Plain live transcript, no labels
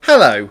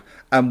Hello,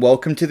 and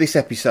welcome to this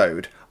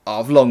episode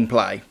of Long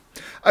Play.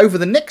 Over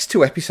the next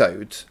two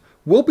episodes,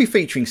 we'll be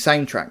featuring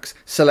soundtracks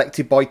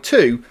selected by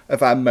two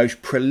of our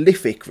most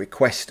prolific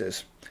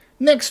requesters.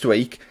 Next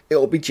week,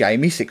 it'll be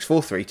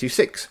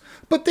Jamie64326,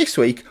 but this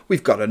week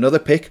we've got another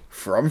pick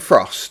from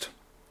Frost.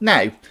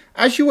 Now,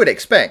 as you would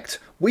expect,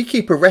 we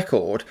keep a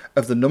record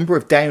of the number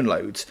of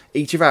downloads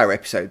each of our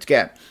episodes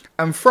get,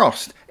 and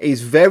Frost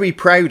is very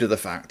proud of the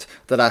fact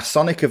that our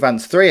Sonic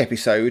Advance 3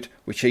 episode,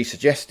 which he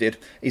suggested,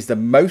 is the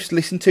most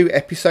listened to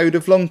episode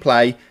of Long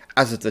Play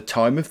as of the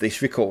time of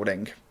this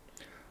recording.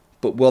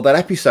 But will that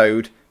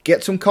episode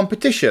get some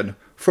competition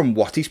from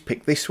what he's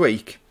picked this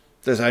week?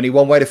 There's only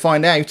one way to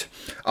find out.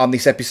 On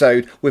this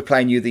episode, we're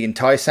playing you the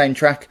entire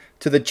soundtrack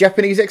to the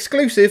Japanese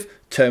exclusive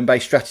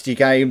turn-based strategy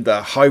game,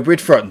 The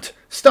Hybrid Front,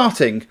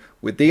 starting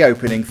with the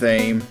opening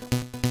theme.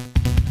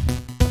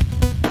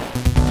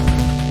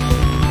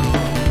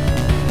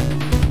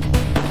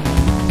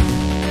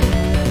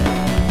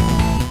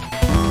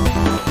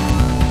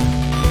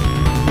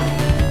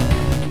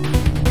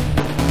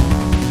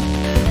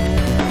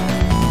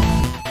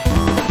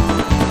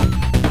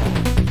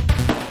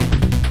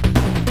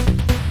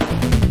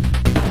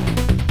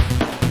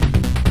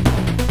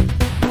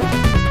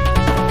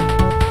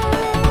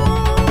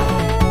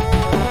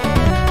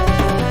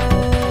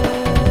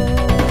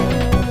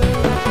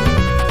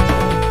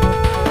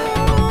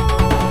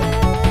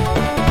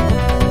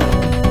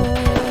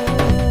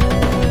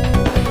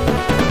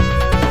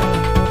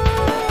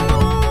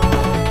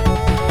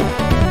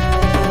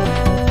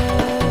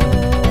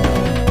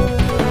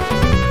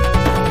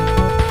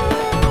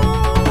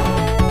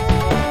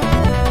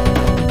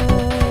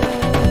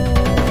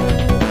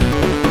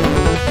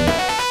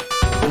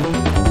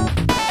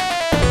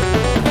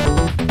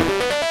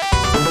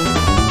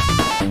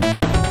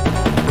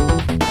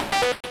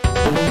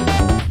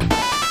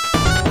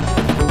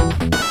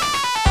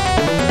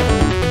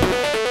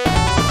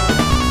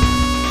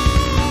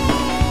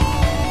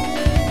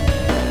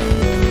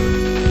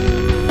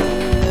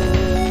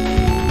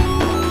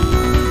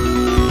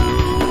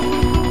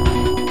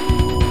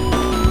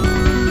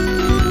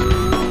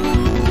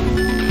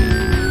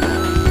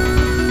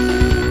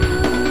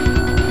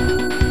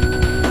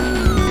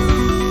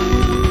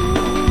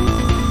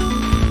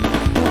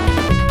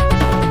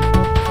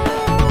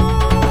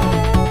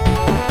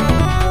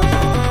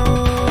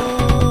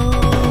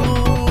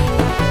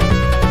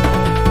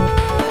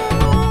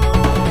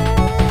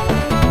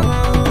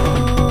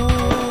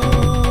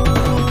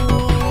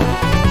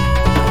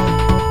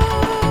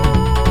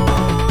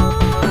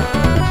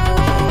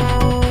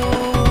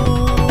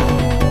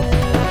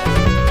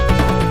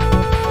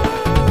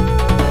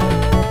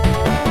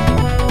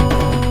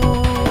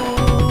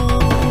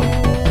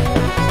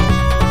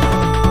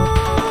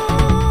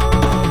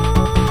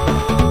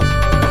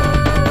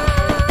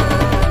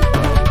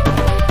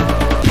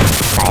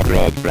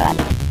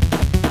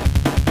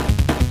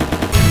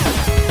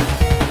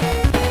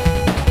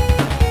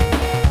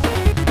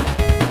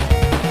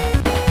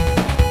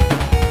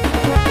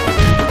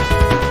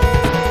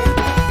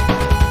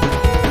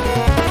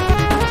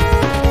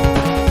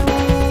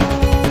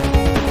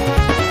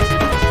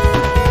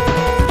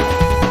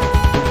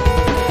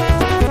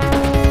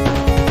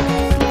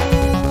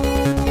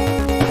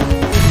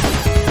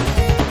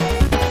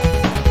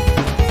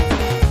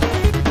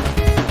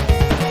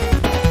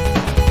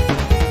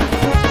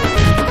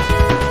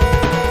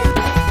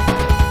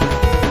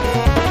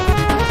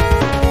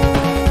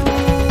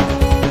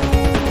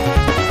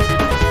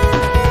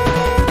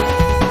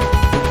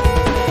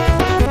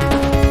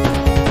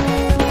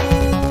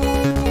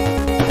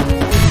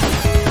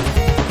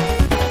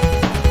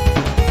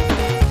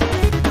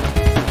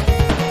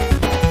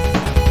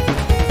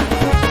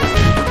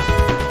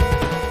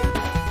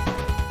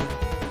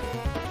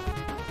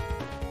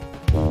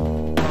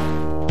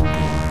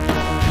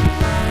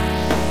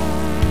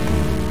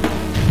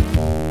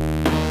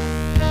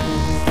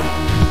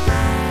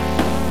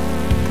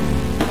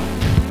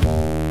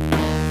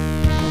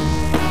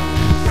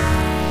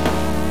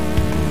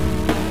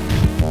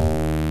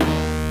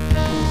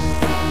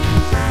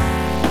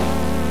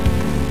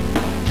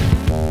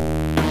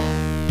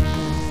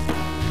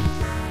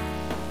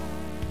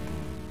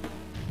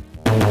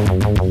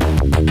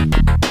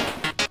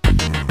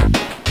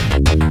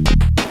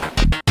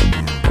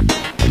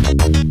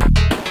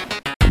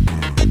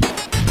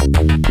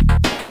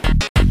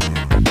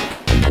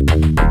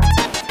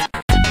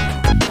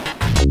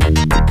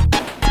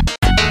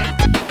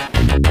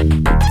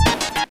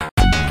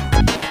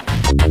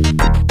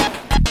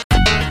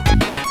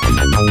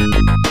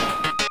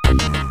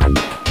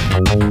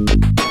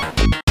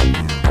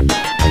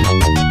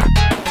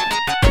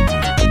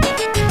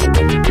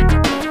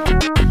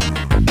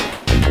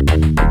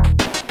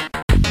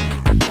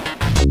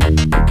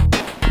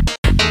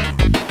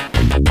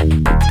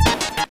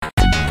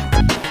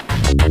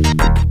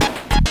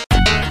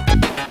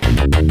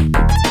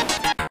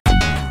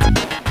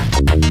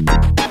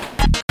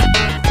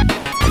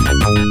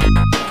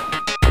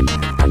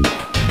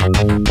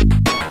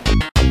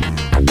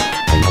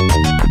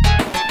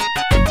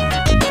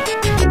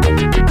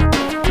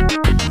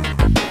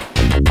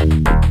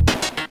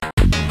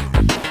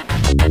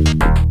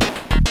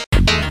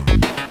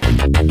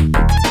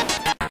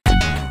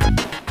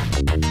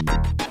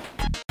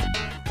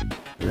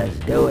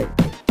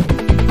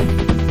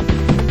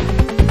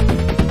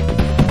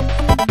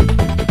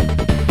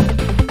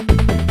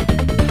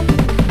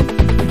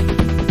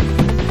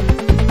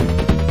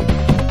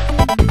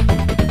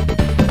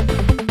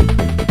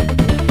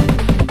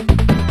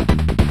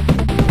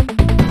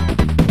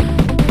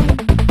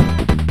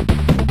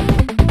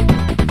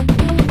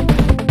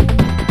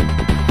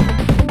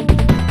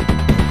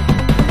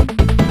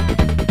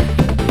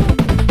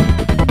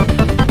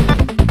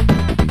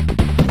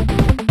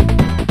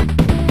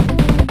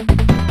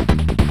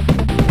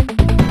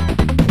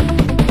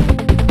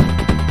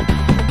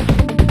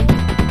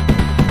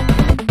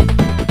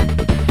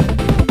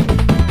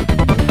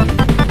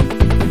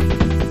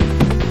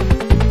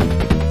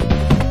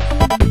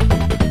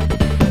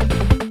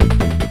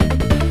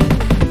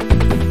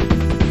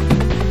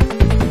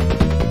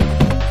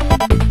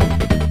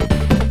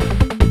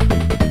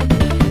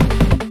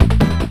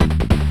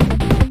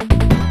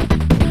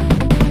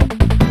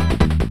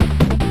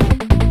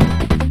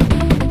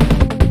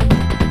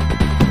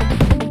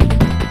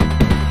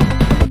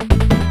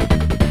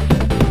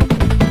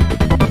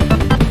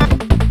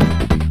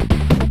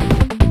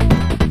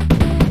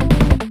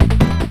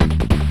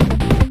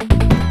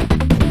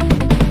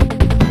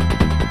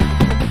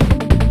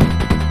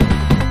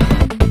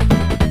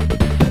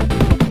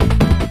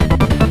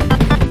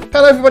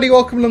 Hello everybody,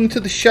 welcome along to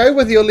the show,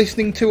 whether you're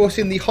listening to us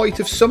in the height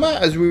of summer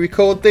as we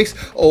record this,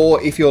 or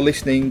if you're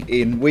listening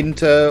in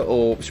winter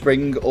or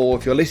spring, or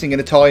if you're listening in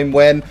a time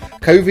when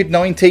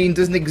COVID-19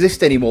 doesn't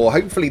exist anymore.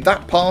 Hopefully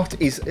that part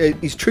is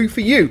true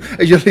for you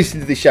as you're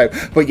listening to this show.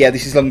 But yeah,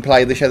 this is Long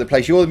Play, the show that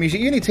plays you all the music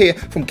you need to hear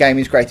from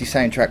gaming's greatest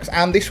soundtracks.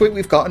 And this week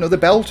we've got another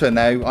belter.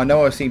 Now, I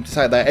know I seem to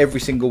say that every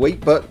single week,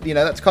 but you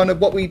know, that's kind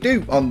of what we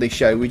do on this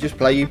show. We just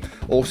play you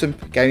awesome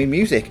gaming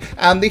music.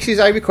 And this is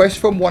a request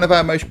from one of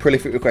our most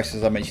prolific requests,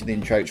 as I mentioned in the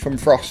intro. It's from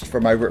Frost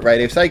from over at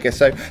Radio Sega.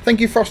 So thank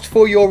you, Frost,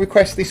 for your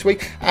request this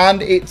week.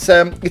 And it's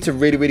a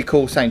really, really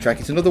cool soundtrack.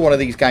 It's another one of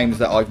these games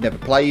that I've never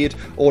played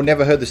or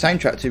never heard the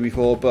soundtrack to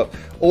before, but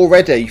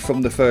already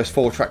from the first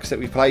 4 tracks that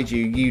we played,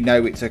 you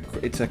know it's a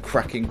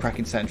cracking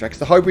soundtrack. It's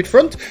the Hybrid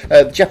Front,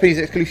 the Japanese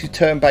exclusive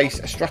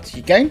turn-based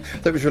strategy game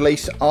that was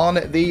released on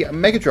the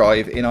Mega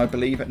Drive in, I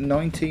believe,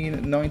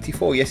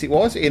 1994. Yes, it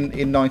was in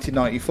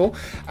 1994.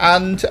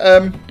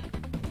 And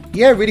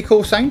yeah, really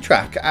cool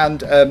soundtrack.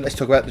 And let's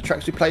talk about the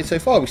tracks we played so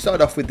far. We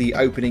started off with the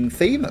opening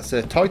theme, that's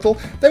the title.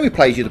 Then we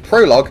played you the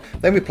prologue.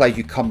 Then we played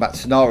you combat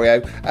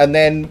scenario. And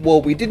then,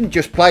 well, we didn't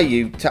just play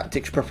you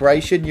tactics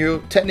preparation. You're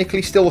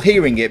technically still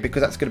hearing it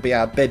because that's going to be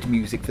our bed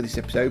music for this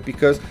episode,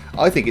 because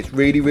I think it's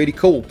really, really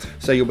cool.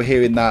 So you'll be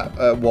hearing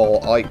that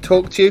while I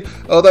talk to you.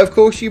 Although, of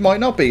course, you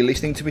might not be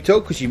listening to me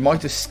talk because you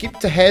might have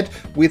skipped ahead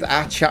with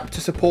our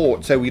chapter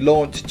support. So we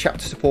launched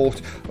chapter support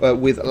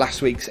with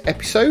last week's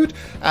episode.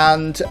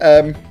 And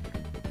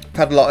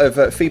had a lot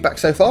of feedback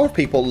so far of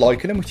people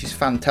liking them, which is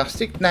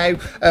fantastic. Now,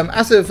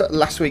 as of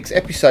last week's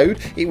episode,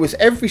 it was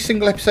every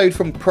single episode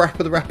from Parappa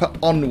the Rapper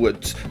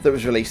onwards that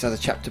was released as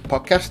a chapter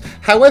podcast.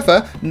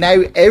 However,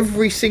 now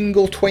every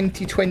single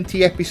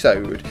 2020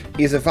 episode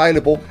is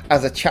available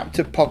as a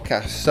chapter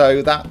podcast.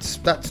 So that's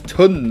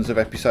tons of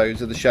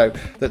episodes of the show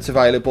that's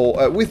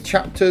available with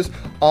chapters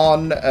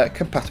on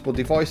compatible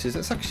devices.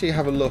 Let's actually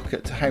have a look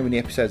at how many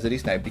episodes it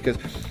is now, because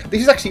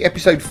this is actually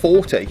episode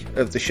 40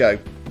 of the show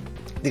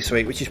this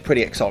week, which is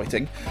pretty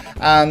exciting.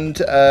 And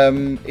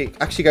it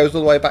actually goes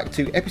all the way back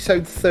to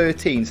episode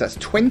 13, so that's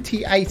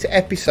 28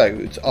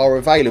 episodes are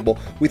available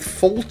with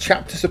full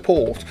chapter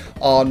support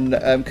on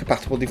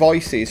compatible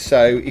devices.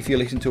 So if you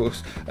listen to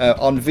us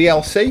on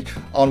VLC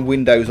on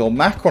Windows or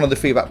Mac, one of the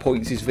feedback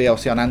points is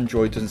VLC on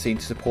Android doesn't seem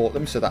to support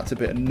them, so that's a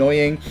bit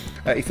annoying.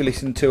 If you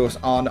listen to us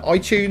on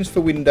iTunes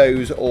for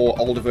Windows or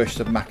older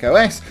versions of Mac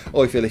OS,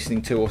 or if you're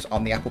listening to us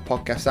on the Apple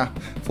Podcast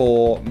app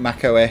for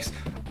Mac OS,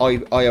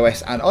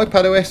 iOS and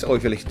iPadOS, or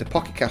if you listen to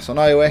Pocket Cast on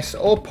iOS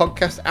or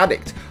Podcast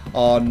Addict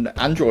on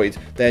Android,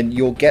 then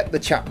you'll get the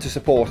chapter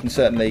support. And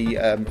certainly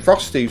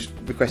Frost, who's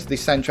requested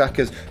this soundtrack,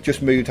 has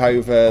just moved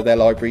over their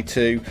library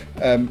to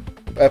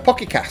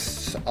Pocket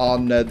Casts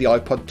on the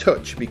iPod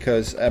Touch,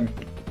 because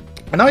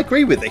and I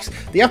agree with this.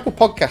 The Apple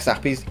Podcast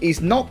app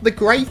is not the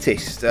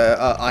greatest,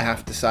 I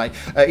have to say.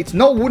 It's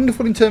not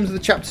wonderful in terms of the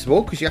chapter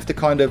support, because you have to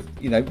kind of,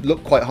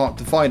 look quite hard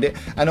to find it.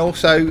 And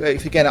also,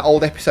 if you're getting at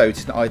old episodes,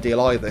 it's not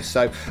ideal either.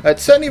 So I'd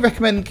certainly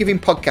recommend giving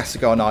podcasts a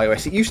go on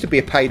iOS. It used to be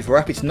a paid-for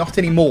app. It's not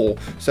anymore.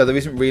 So there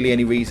isn't really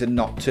any reason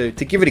not to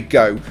give it a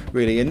go,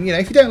 really. And,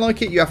 if you don't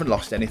like it, you haven't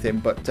lost anything.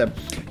 But,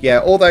 yeah,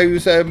 all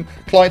those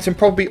clients, and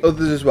probably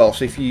others as well.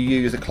 So if you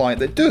use a client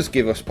that does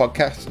give us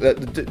podcasts,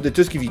 that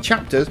does give you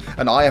chapters,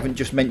 and I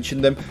haven't just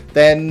mentioned them,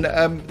 then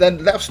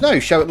let us know.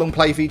 Show at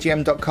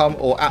longplayvgm.com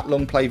or at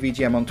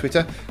longplayvgm on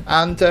Twitter,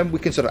 and we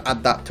can sort of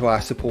add that to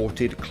our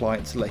supported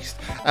clients list.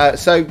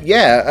 So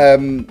yeah,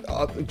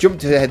 I'll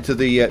jump ahead to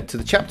the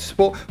chapter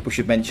support. We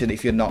should mention,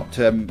 if you're not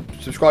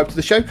subscribed to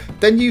the show,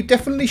 then you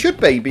definitely should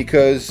be,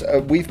 because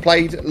we've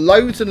played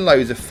loads and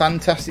loads of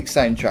fantastic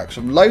soundtracks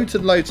from loads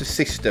and loads of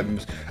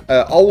systems,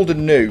 old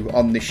and new,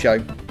 on this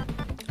show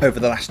over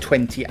the last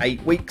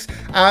 28 weeks,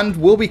 and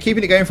we'll be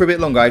keeping it going for a bit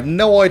longer. I have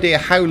no idea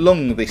how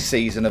long this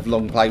season of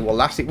Long Play will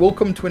last. It will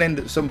come to an end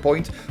at some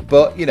point,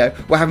 but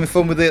we're having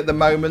fun with it at the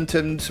moment,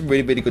 and some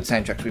really, really good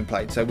soundtracks being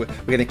played, so we're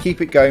going to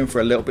keep it going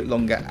for a little bit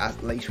longer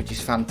at least, which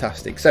is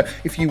fantastic. So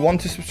if you want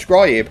to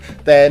subscribe,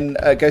 then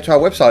go to our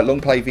website,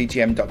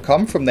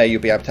 longplayvgm.com. From there you'll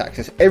be able to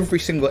access every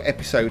single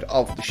episode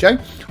of the show,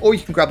 or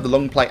you can grab the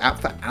Long Play app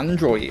for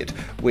Android,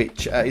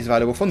 which is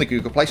available from the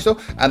Google Play Store,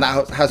 and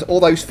that has all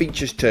those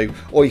features too.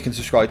 Or you can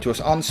subscribe to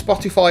us on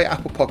Spotify,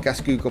 Apple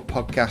Podcasts, Google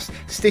Podcasts,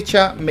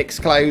 Stitcher,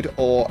 Mixcloud,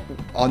 or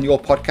on your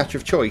podcatcher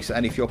of choice.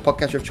 And if your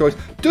podcatcher of choice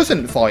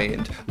doesn't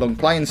find Long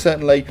Play, and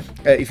certainly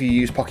if you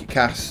use Pocket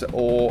Casts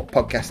or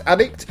Podcast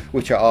Addict,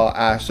 which are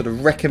our sort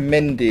of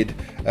recommended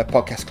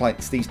podcast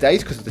clients these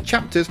days because of the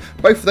chapters,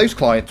 both of those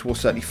clients will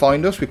certainly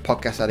find us. With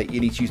Podcast Addict, you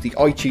need to use the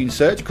iTunes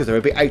search because they're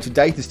a bit out of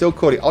date and still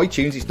call it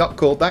iTunes. It's not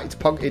called that.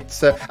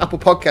 It's Apple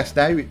Podcast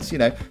now. It's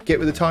get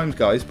with the times,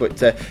 guys.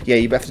 But yeah,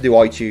 you have to do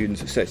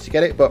iTunes search to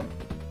get it. But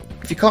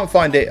if you can't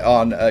find it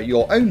on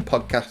your own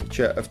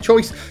podcatcher of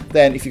choice,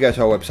 then if you go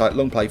to our website,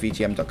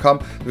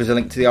 longplayvgm.com, there is a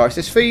link to the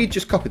RSS feed.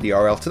 Just copy the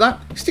URL to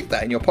that, stick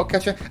that in your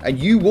podcatcher, and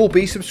you will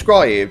be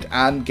subscribed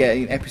and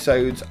getting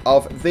episodes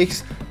of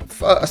this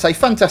I say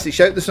fantastic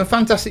show. There's some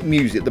fantastic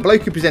music. The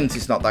bloke who presents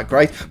it's not that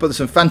great, but there's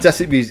some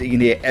fantastic music you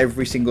can hear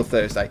every single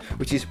Thursday,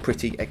 which is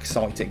pretty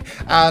exciting.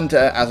 And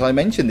as I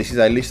mentioned, this is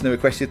a listener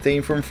requested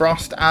theme from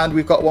Frost, and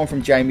we've got one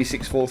from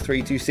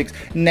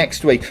Jamie64326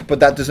 next week. But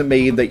that doesn't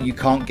mean that you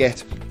can't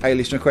get a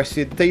listener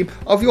requested theme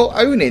of your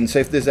own in. So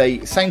if there's a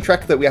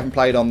soundtrack that we haven't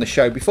played on the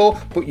show before,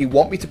 but you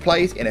want me to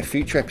play it in a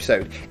future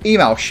episode,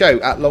 email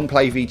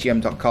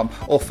show@longplayvgm.com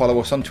or follow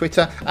us on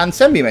Twitter and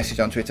send me a message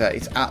on Twitter.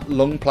 It's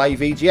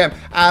 @longplayvgm,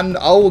 and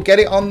I will get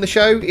it on the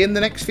show in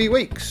the next few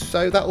weeks.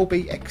 So that will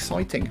be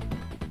exciting.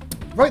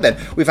 Right then,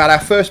 we've had our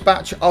first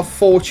batch of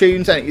 4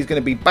 tunes, and it is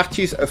going to be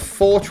batches of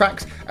 4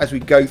 tracks as we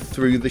go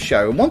through the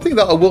show. And one thing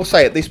that I will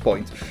say at this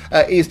point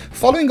is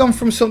following on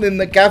from something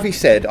that Gavi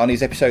said on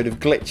his episode of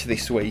Glitch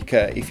this week.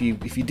 If you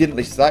didn't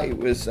listen to that, it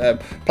was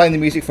playing the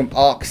music from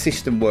Arc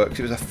System Works.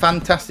 It was a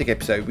fantastic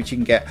episode, which you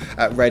can get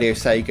at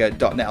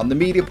radiosega.net on the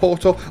media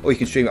portal, or you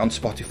can stream it on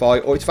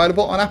Spotify, or it's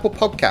available on Apple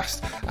Podcasts.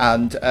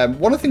 And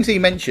one of the things he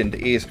mentioned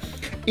is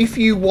if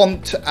you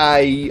want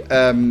a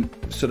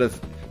sort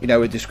of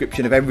a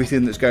description of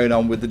everything that's going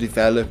on with the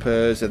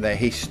developers and their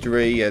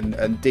history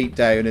and deep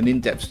down and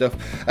in-depth stuff.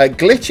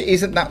 Glitch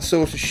isn't that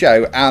sort of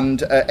show,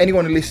 and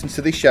anyone who listens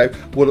to this show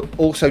will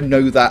also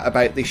know that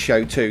about this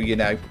show too,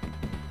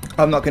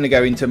 I'm not going to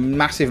go into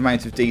massive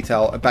amounts of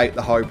detail about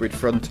the Hybrid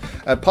Front,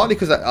 partly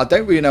because I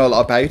don't really know a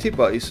lot about it,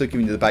 but it's sort of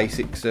giving you the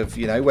basics of,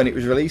 when it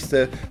was released,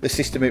 the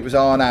system it was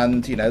on,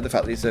 and, the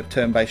fact that it's a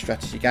turn-based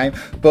strategy game.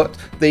 But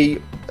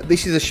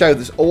this is a show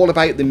that's all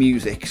about the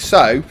music.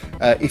 So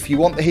if you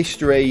want the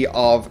history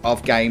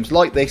of games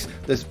like this,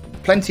 there's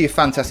plenty of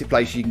fantastic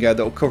places you can go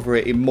that will cover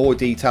it in more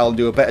detail and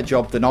do a better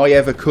job than I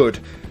ever could.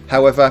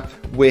 However,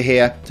 we're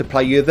here to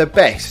play you the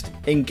best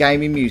in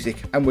gaming music,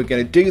 and we're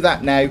going to do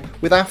that now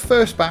with our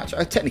first batch,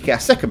 technically our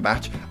second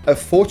batch, of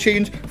 4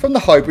 tunes from the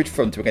Hybrid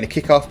Front. We're going to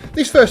kick off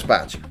this first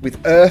batch with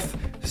Earth,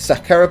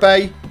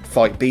 Sakurabe,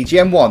 Fight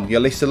BGM 1. You're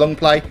listening to Long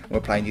Play, and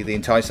we're playing you the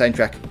entire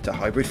soundtrack to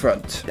Hybrid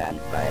Front. Stand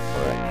by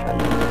for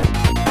action.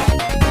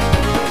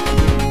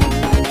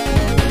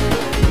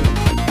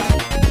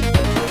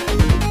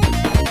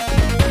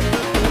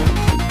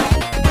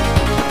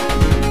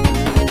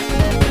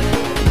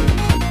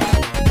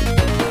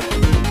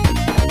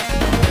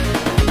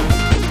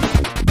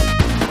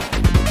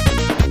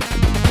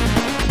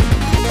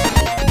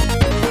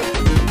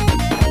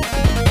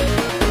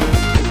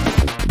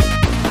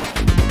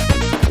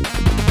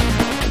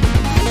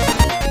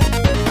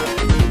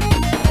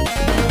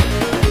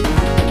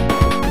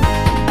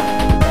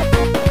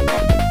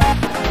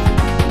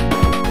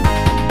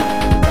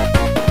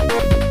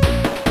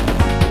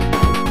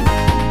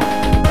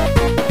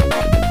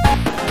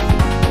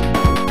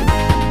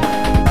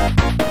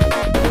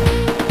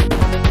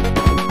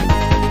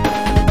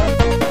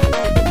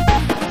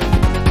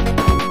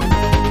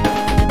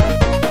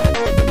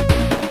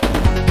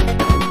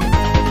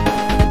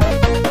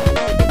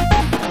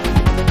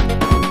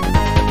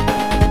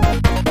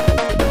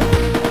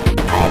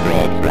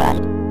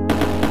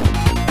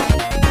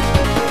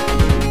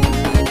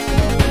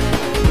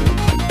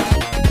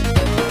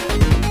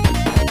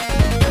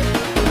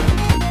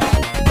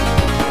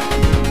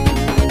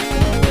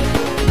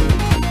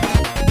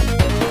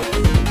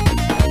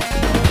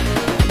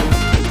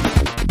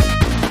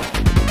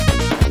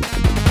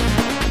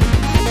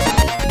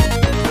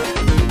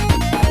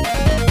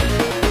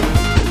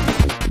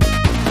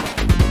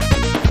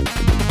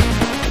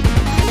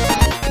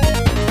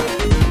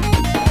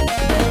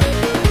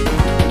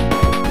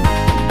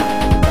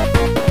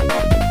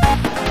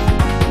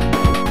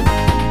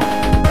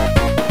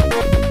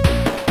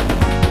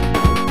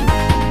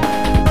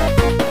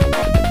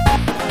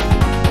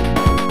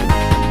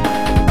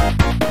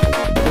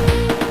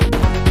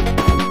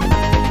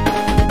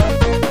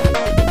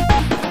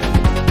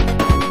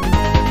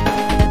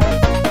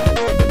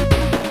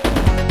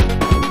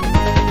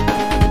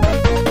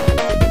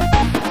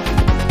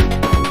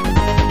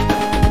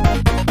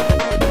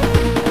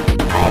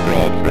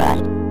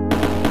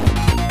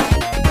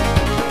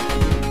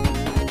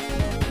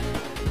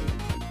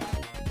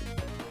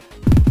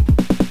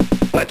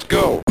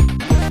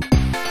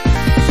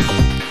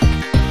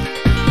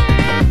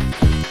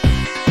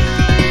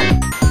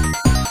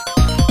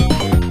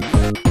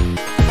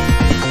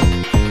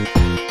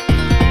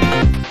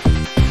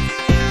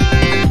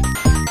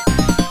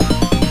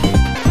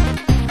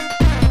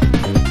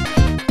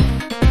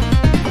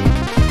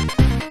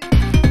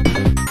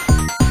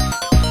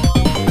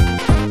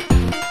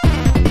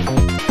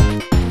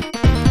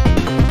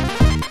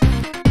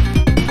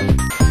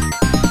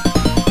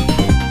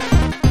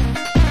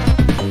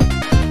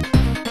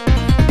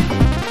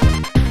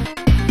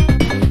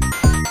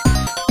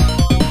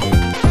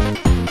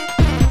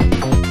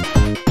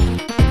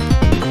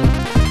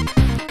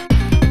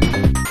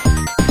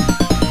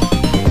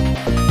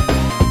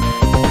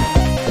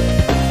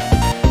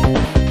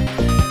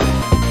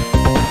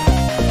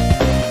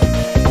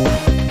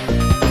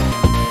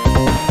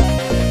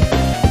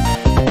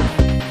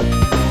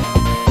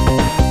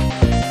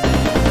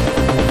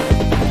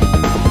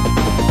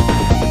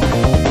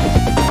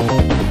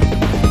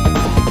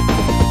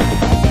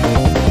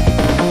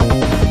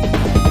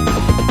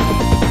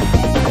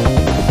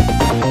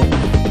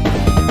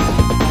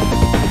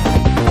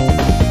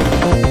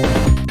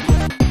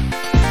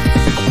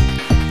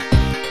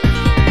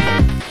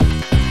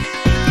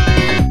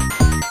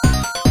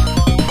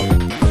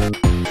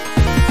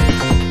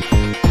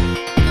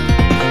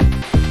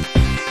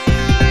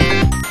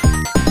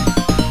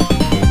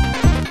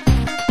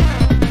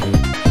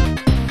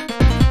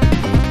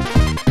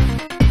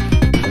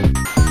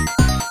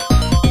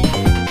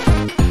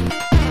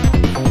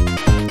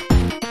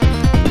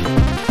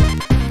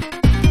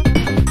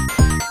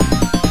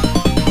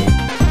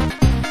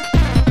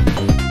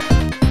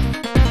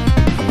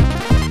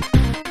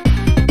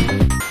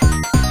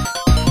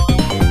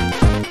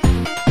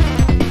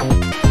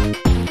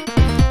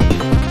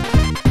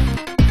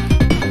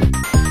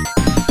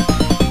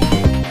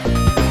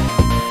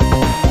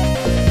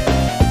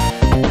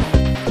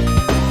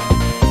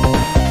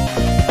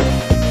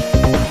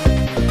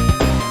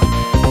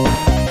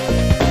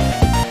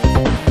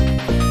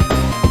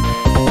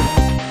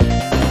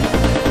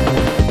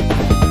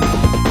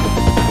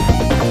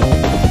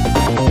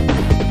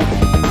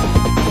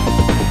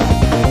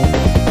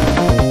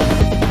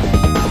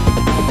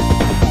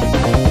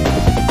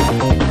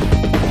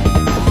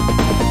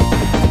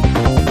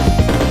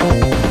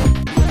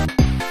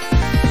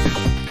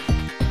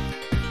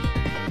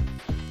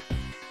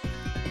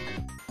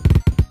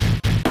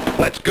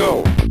 Let's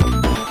go!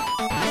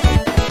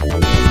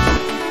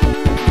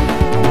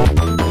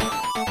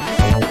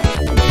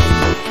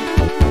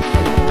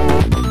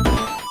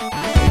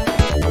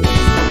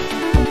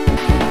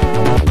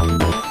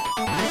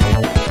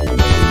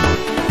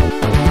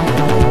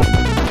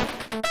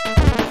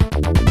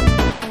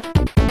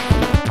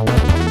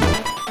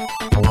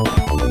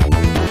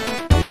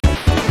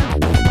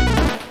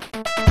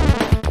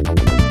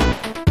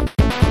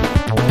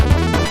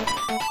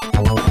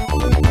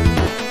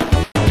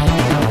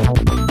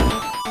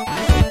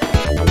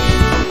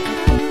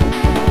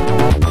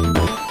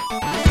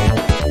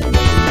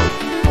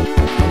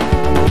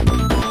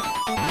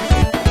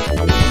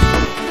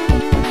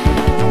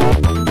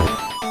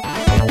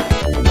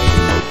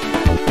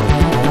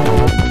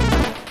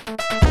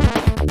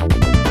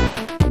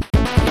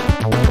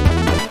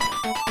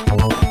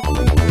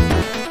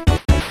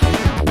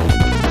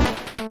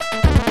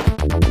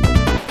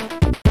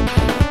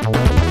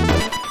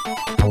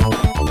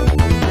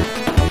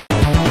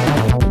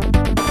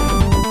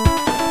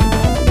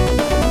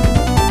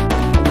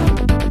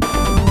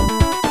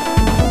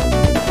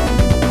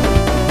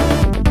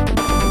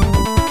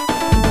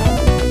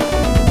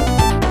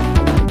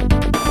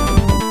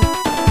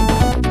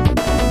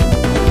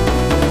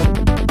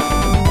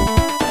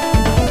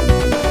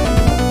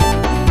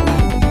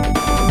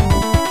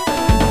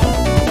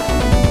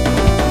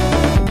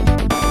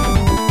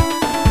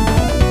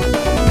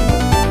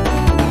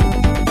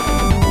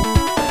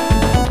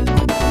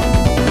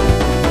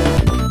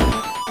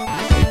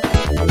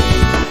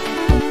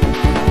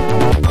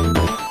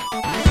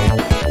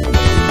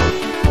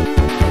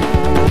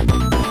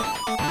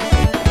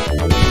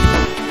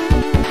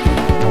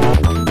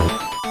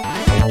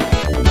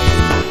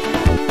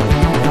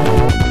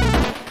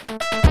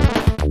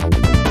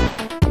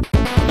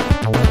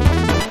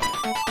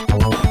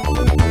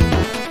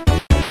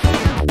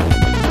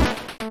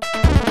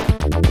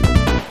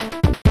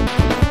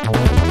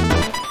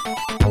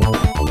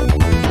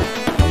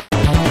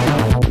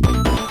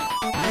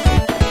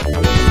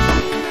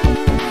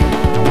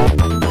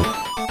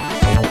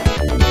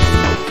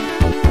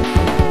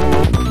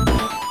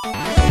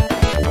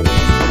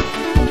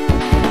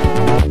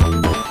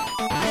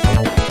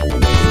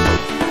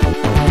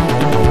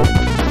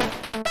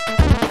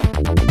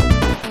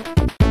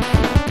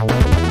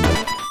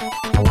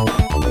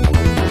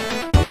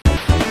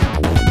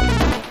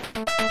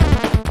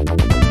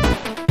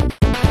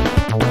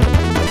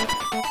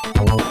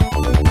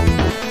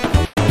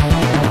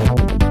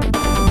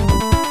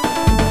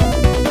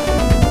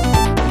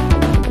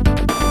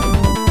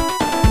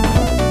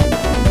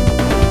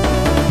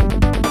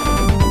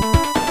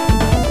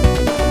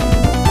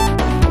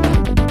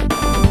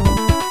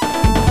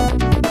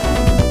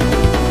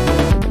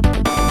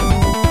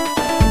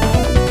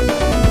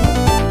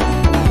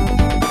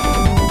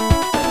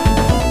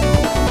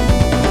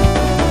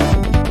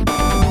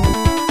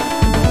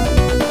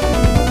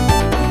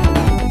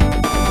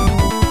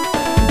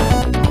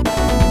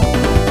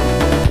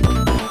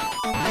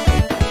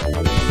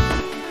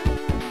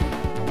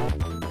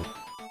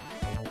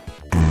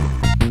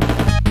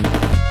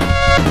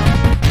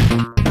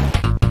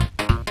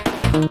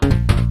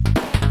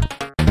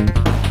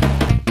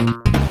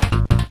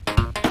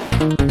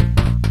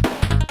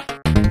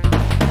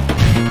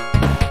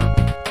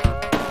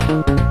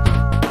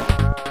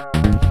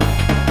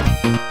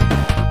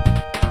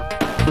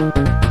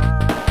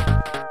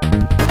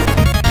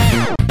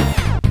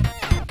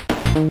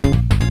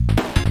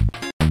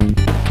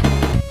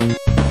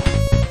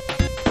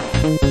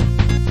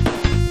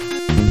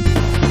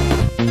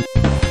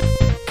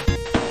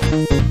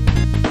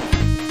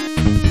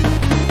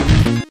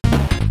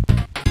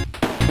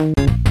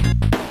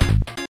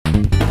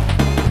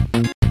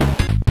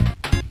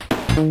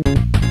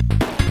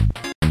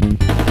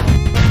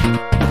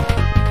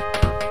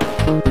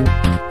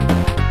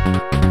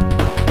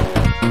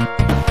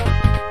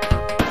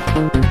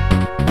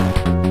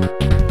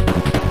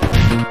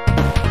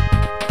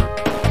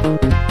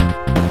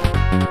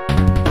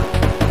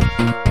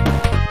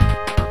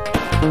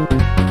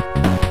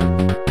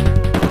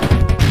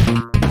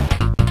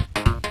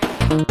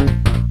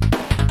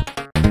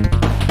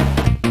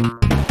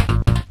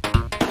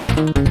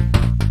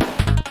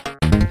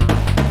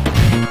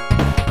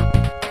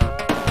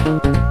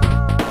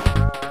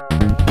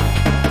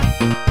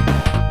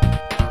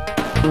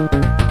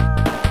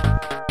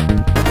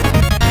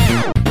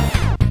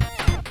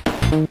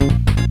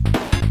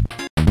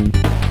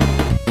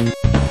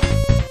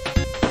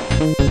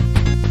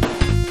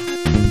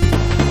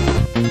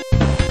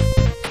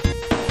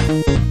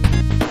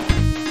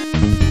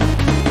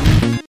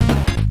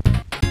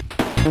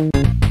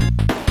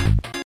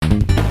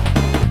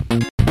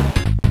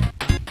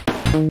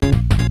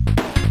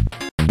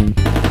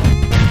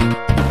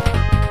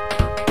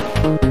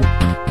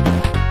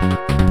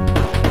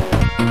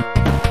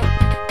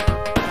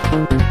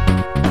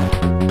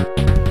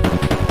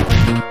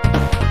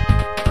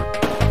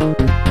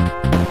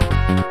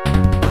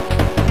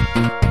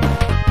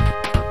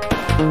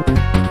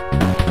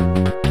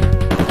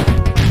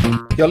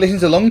 You're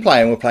listening to Long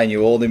Play, and we're playing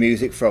you all the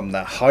music from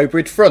the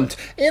Hybrid Front.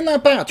 In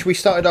that batch, we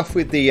started off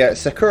with the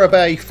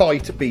Sakuraba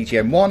Fight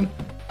BGM 1,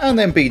 and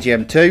then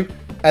BGM 2,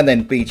 and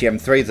then BGM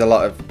 3. There's a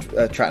lot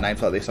of track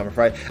names like this, I'm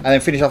afraid. And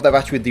then finish off that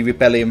batch with the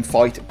Rebellion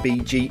Fight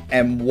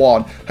BGM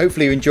 1.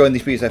 Hopefully you're enjoying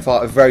this music so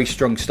far. A very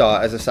strong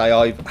start. As I say,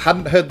 I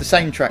hadn't heard the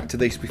same track to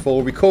this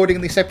before recording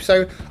this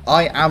episode.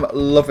 I am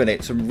loving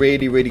it. Some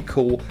really, really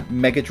cool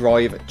Mega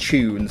Drive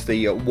tunes.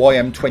 The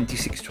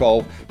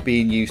YM2612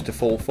 being used to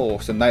full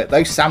force. And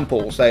those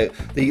samples,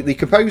 the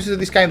composers of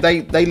this game,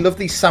 they love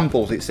these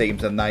samples, it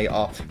seems, and they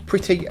are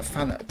pretty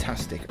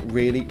fantastic.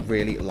 Really,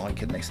 really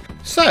liking this.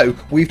 So,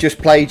 we've just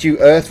played you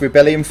Earth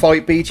Rebellion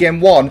Fight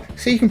BGM 1,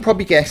 so you can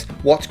probably guess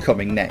what's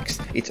coming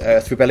next. It's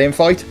Earth Rebellion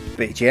Fight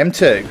BGM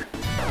 2.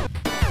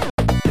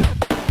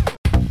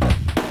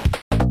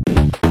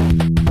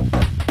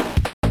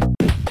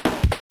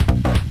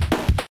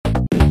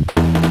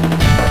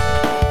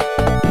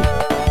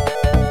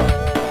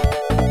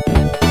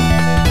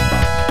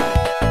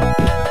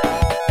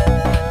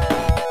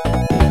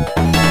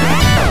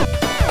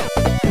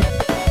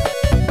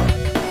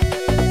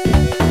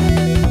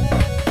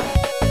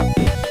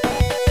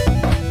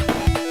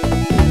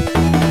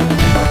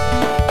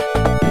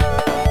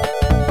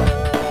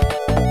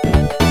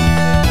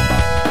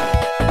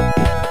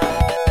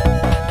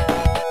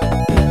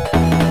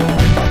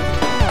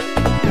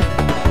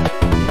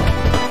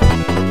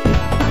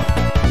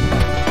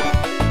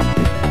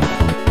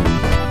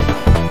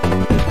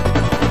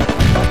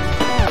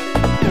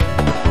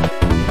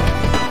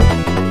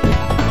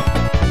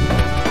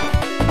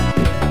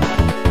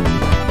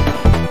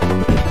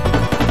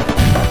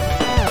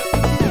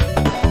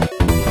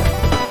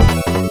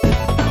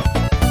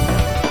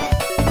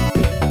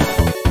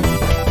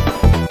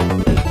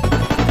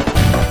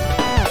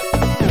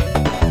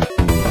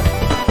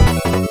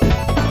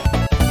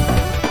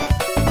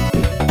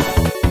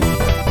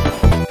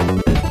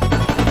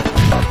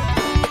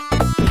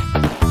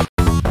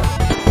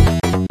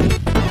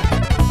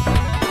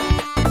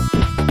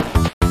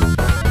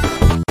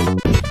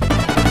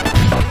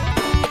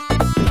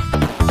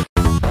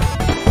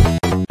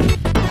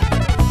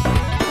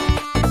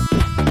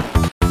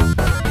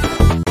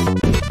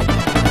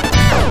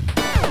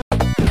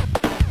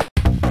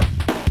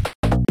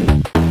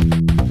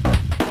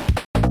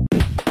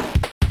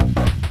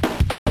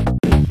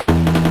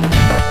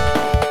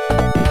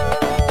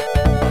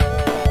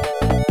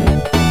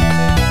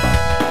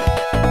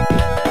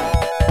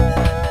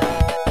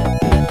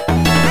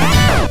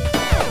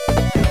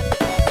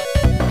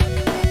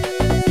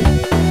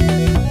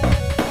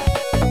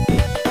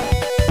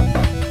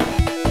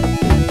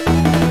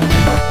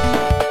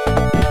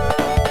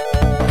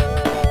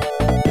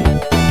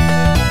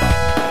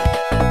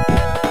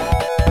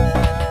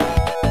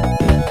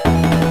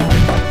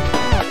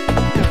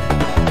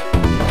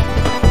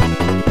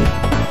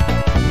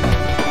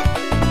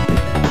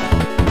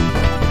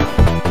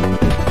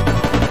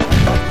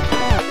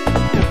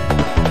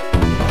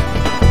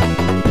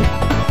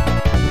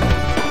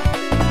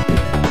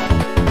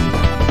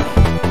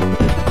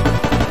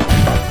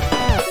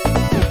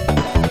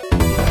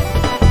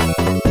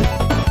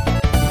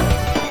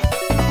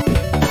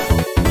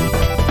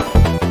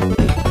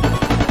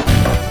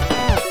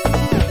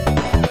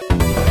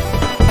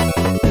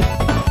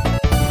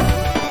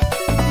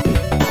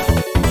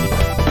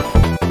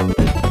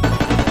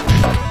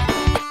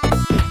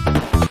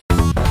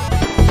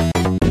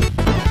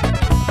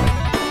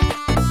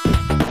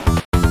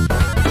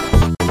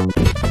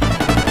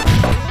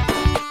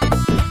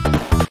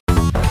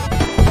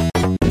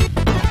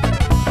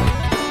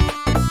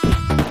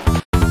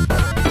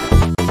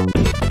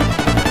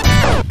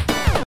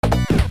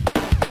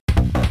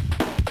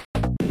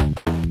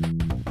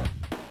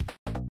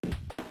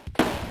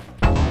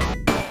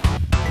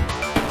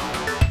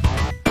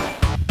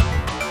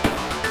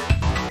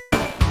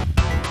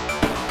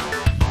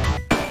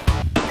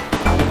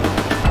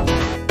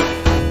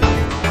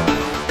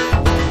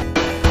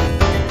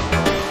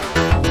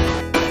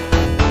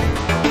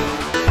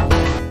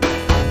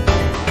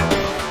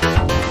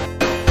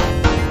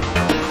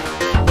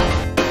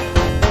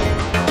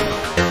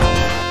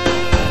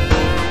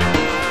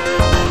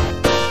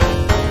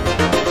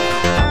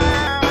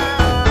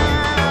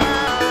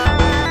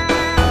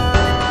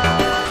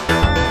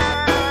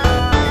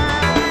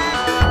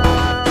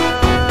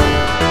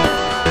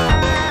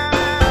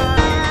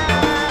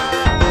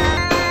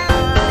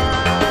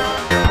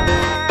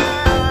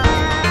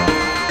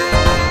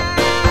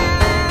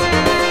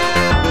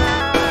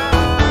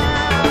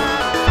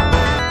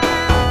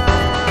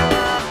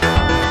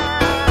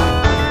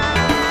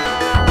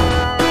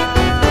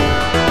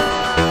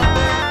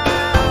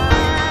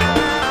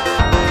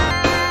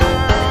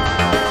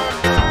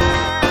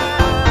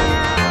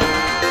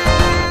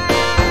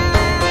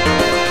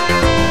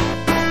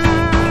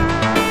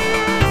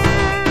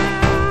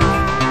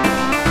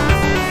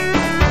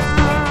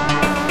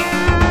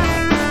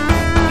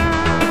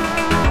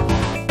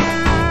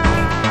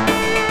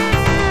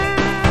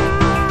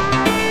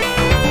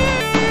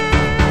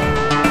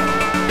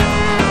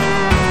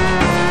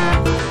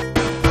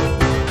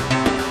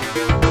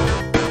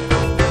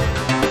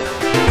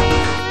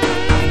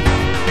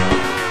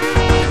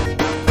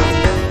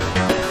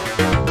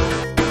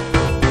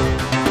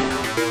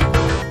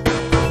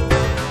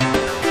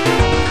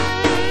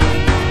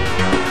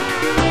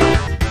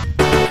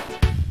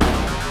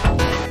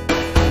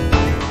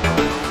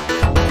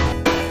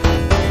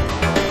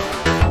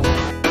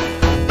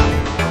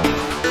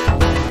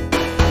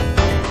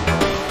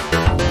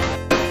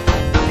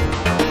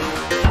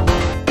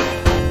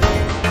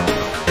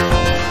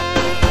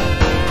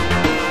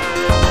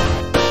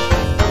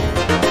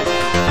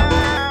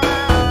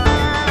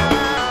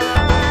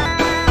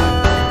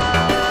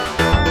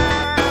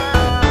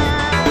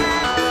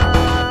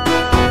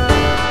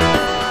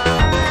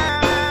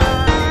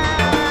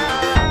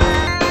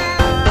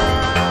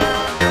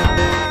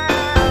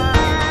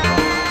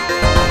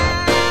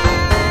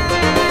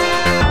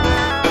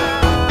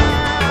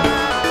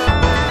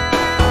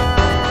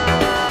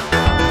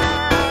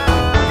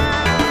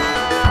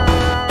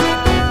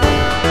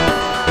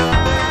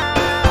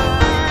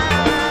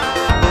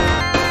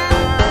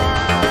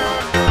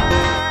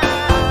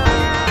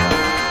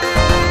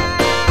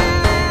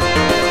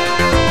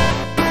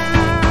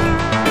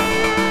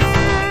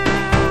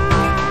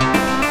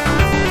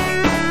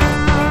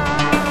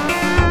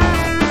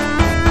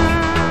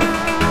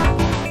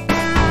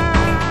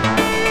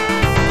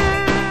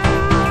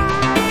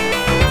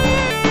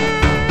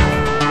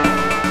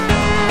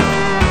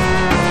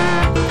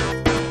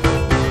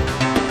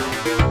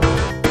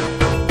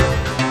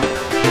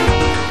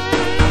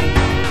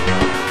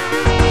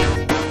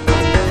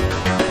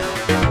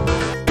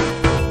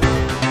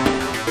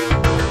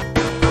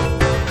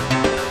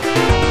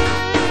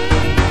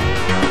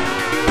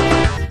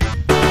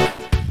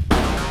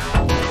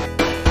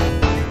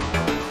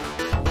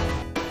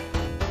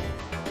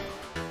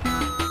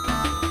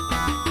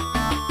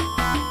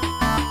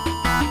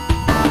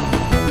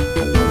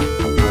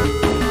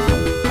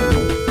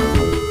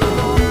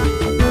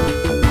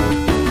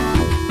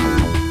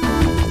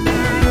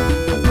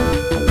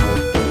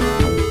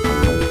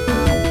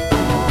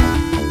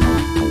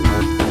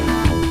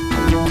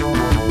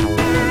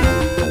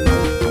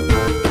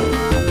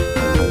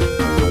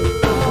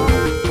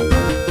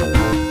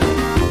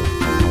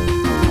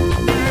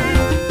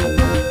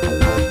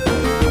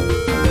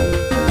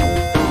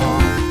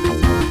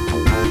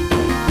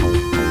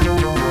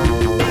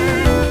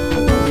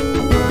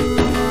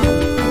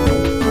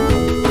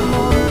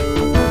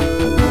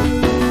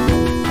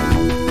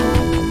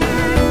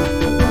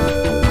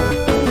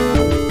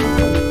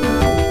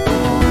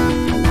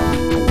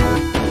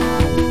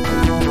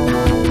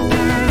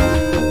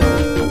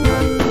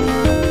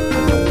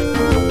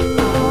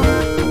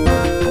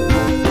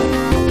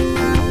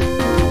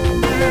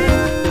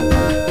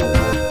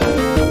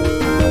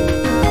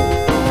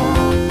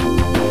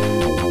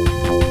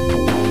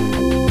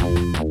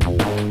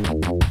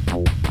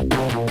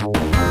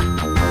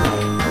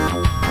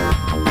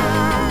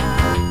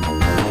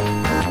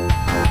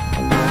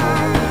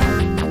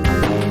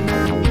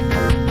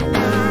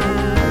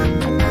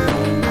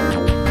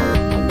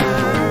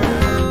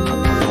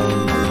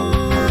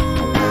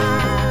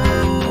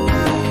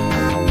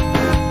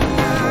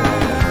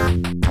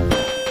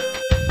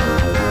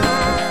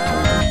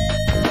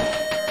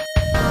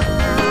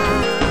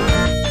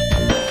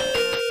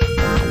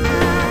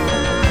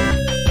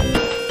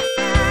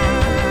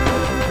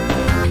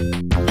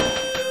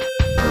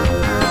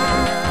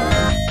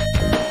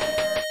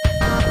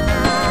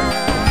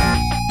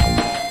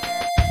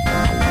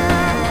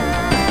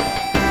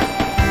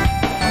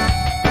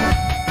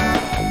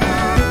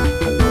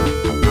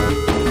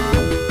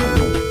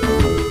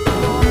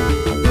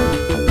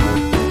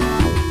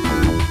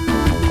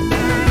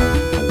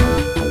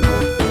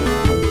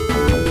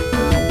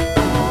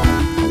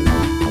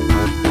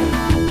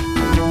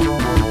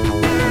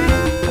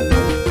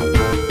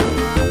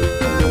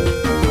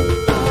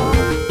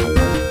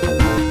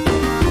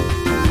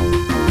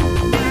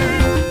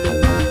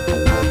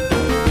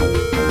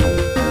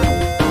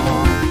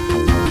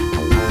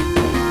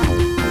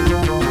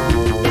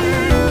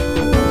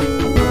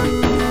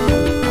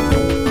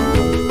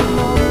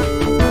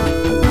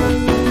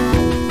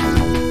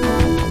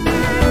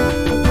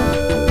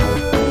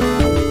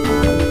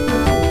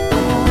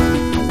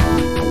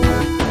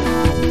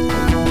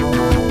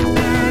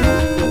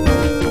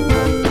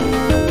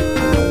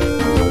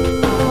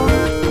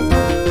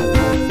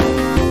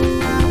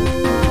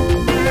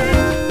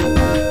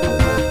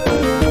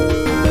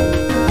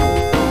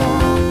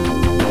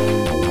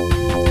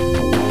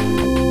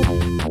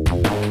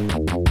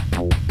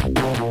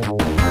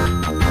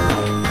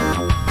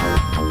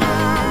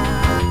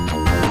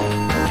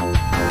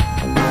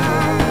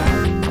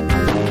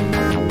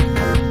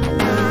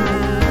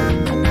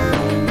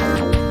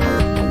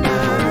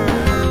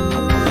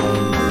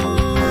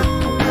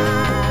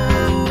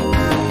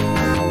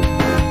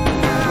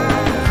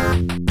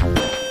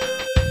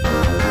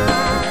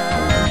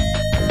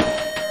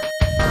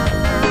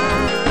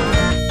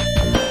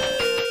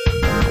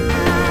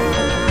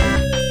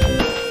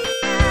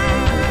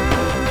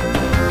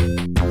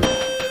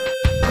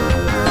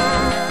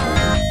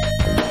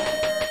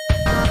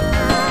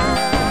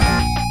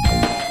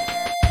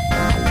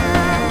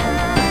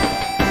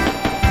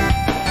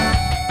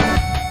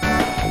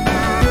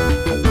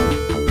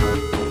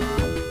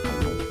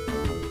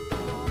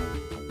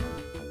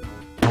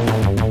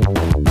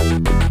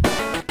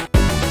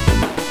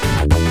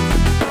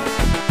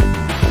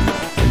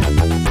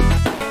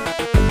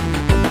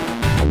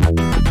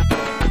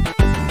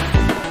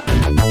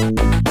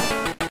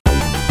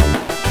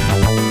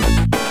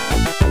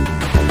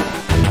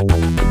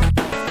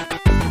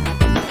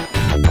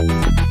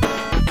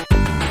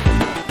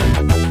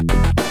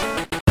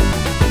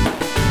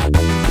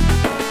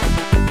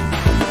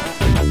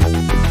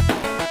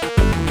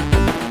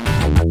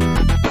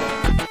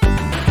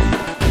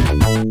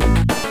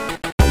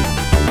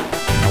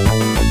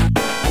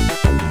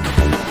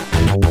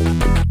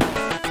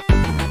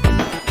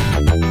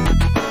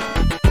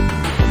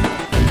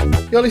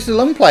 You're listening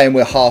to Long Play, and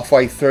we're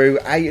halfway through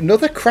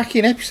another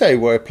cracking episode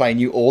where we're playing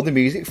you all the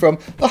music from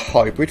the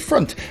Hybrid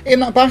Front. In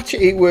that batch,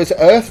 it was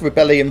Earth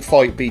Rebellion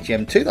Fight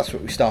BGM 2, that's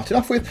what we started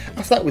off with.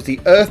 After that was the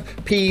Earth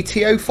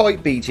PETO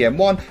Fight BGM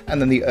 1, and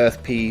then the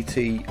Earth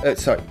PETO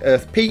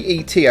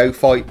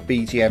Fight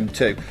BGM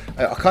 2.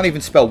 I can't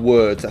even spell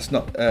words, that's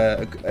not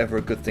ever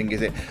a good thing,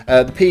 is it?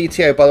 The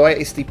PETO, by the way,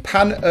 is the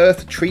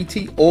Pan-Earth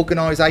Treaty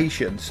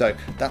Organisation, so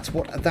that's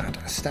what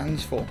that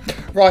stands for.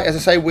 Right, as I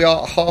say, we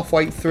are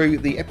halfway through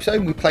the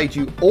episode. We played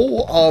you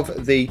all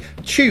of the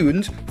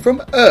tunes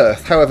from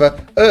Earth.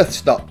 However,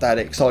 Earth's not that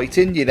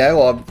exciting, you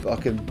know. I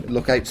can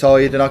look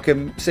outside and I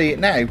can see it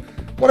now.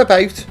 What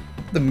about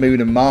the Moon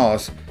and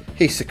Mars?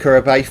 Here's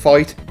Sakura Bay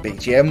Fight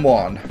BGM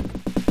 1.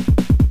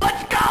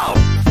 Let's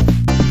go!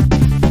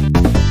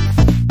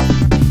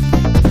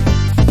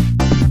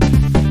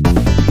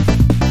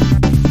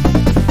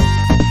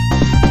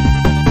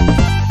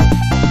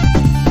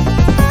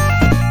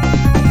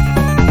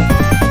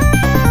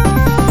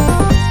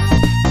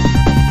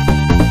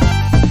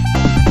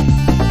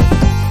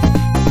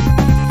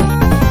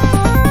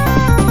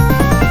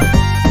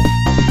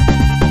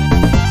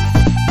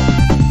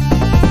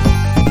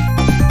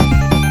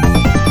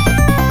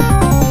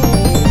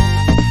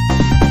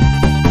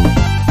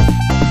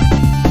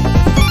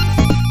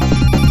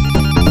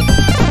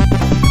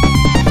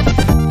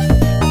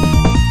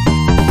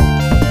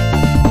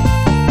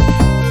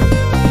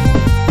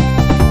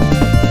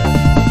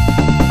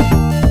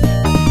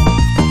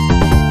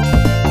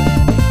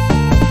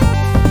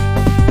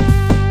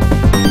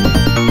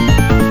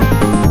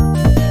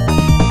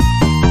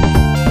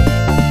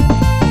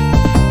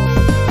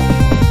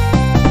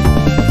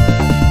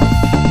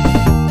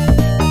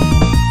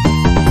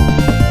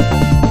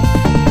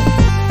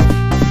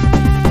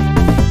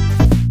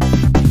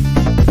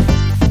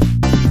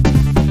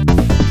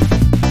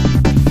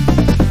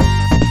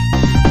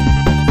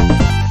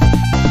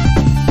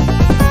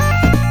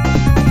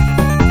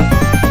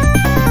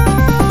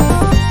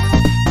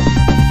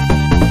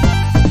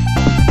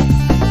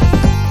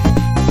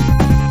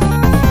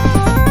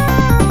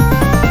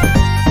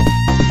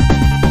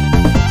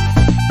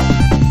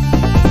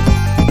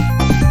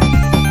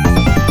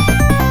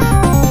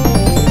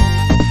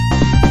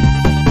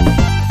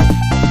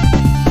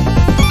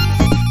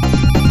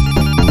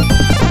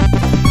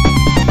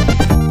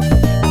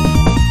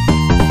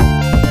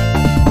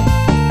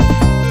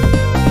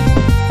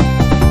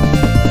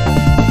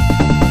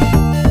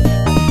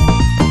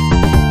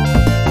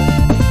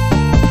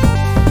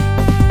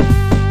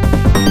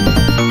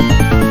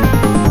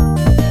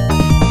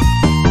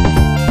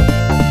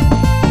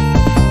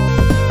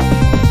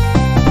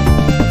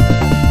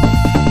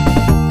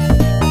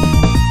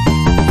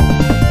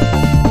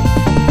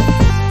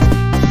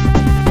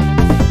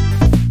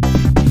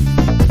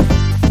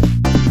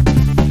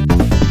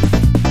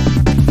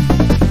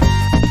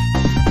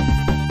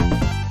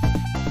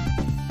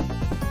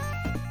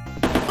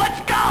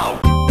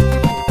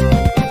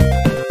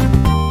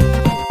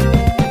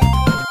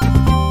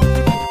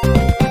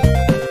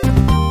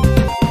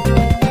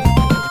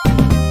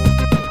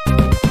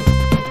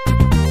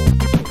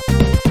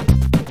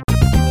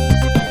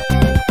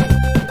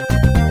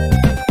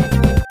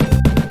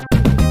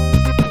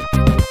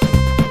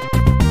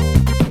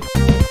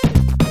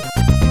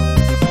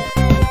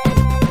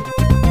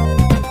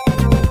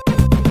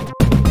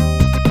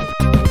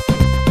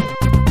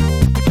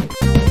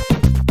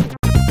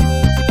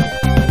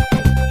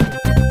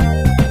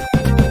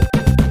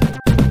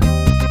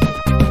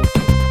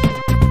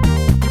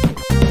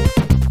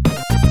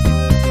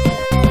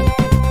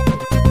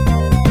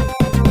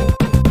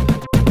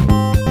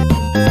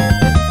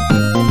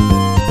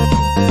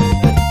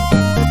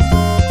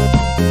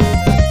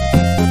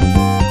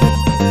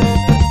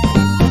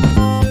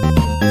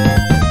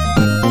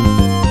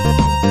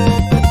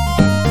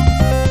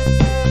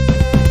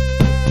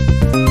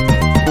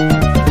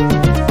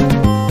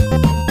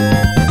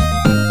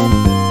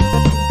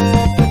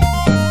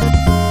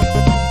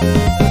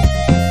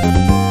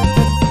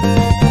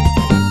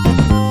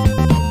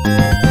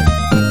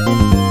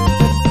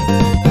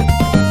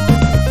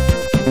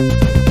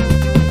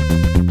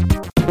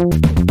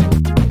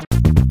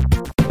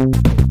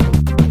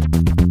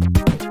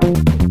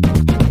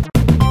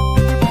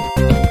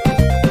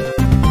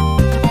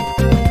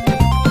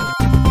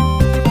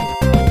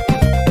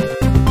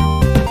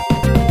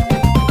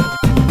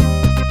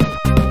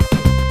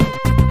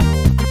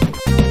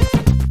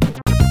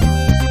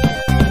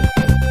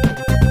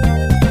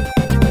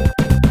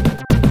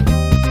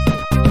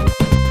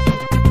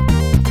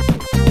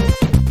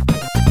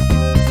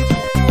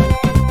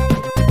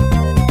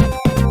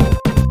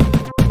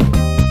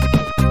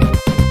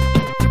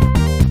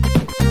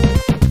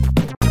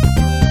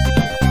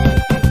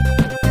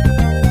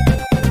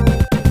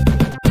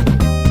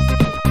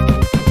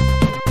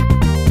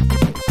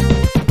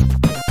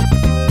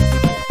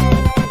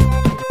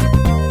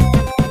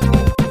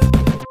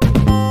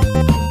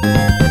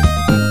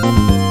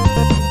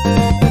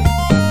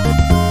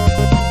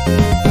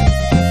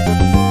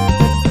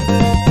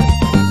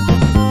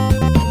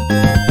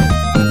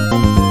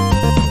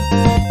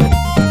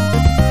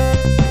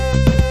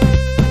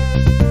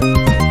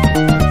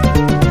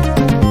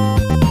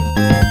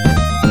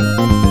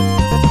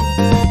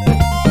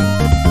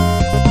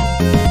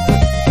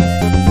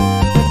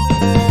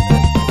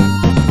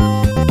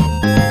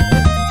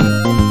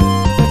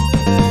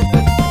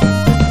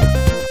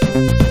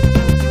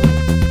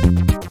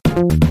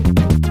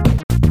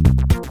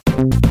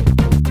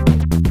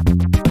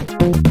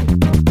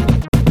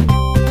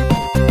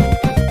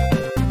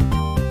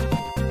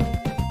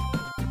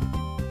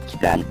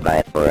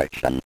 Apply for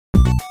action.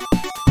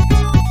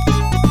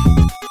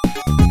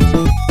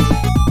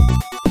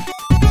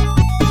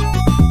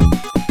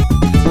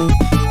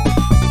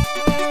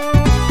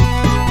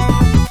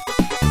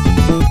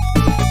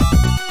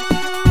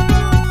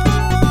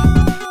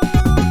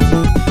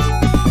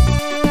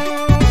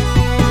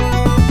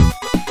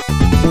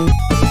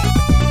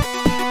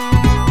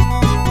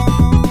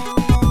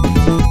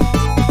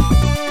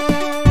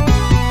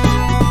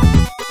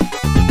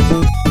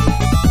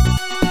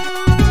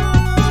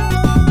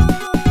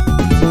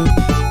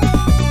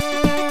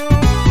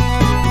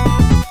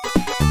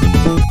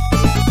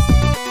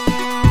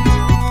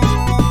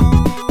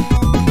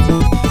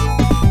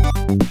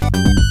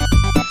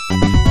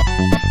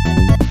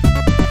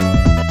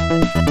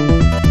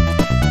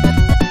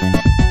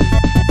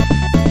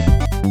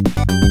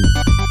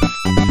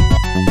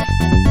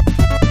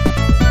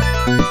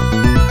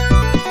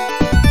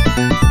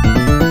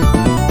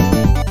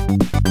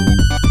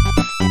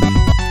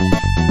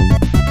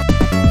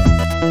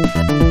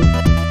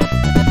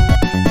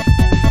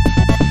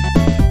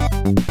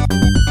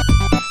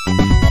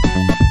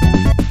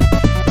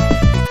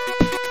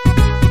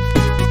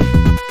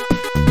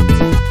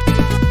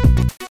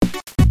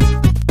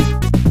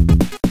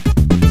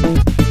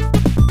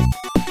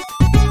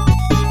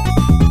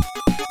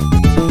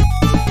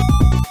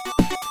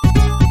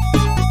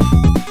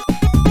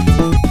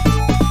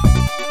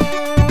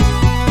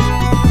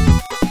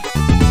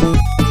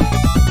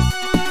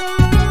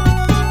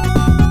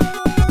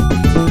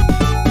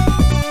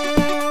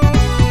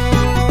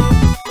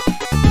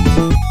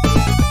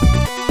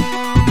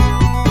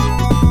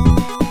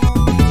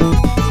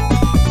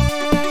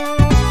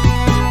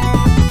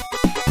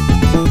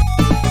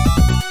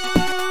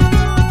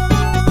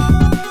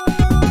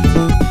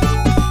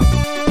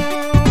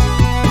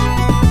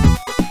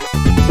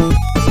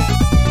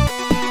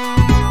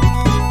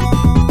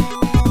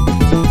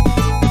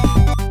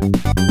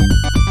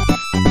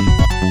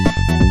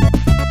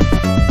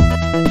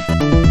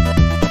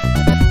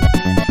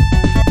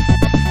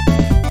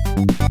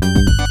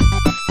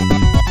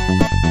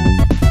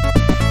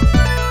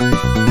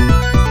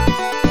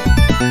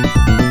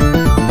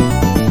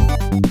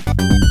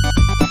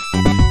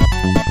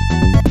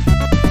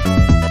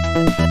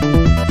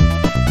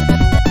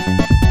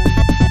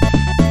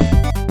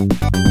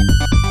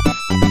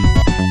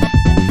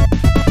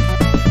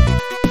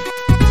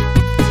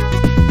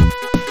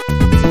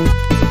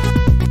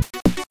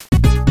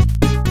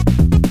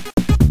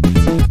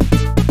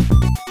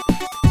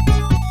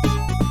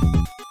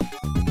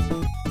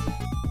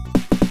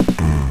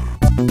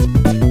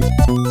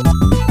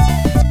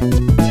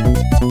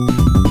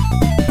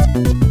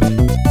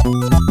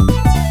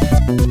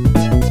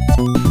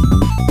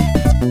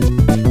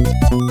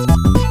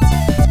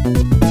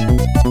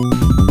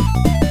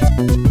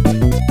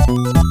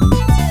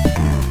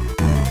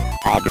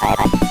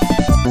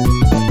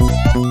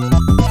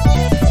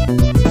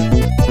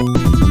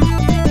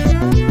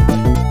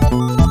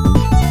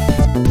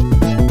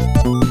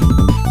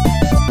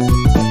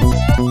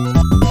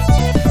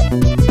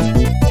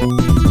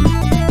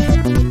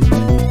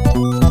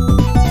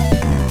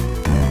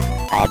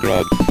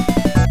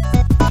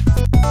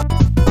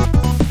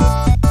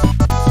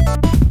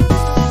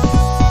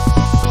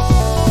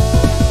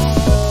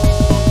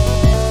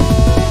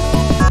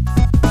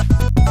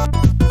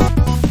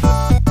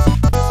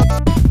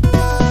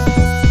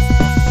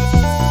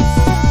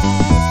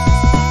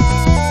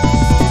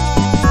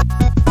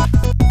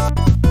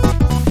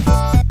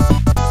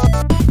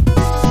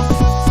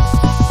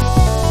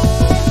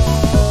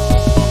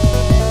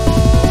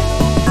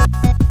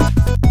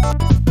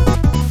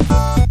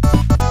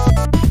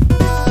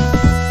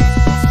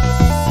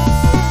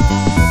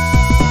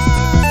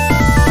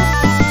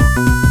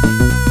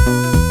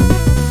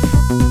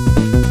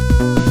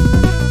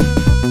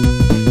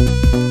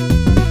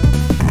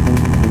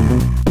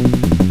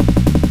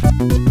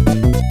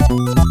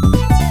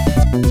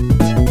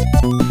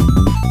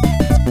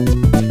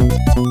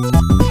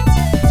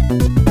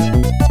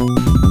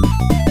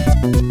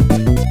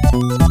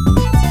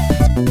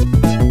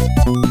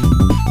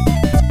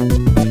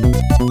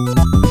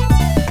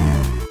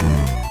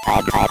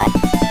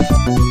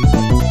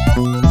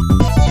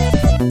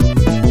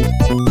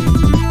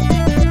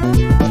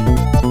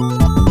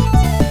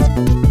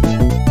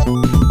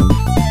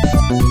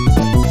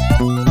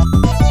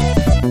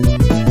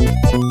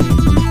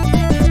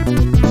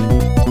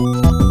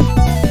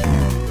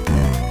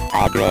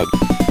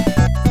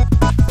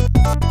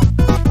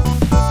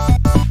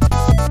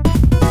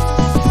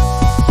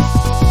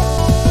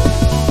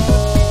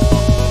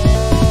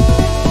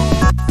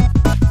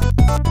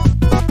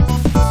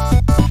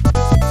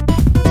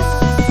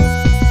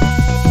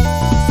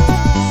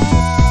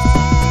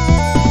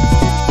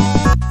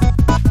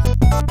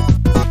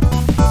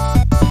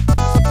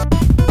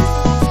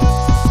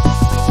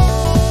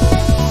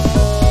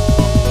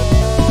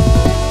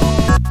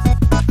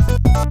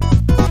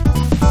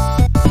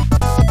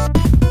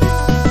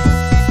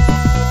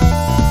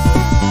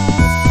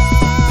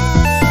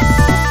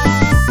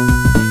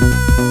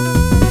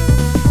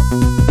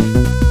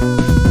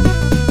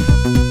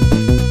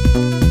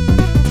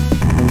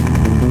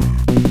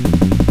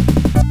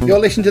 You're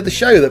listening to the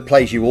show that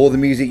plays you all the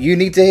music you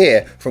need to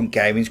hear from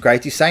gaming's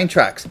greatest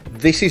soundtracks.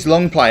 This is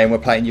Long Play, and we're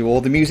playing you all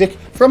the music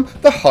from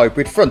the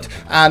Hybrid Front.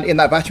 And in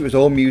that batch, it was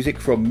all music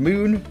from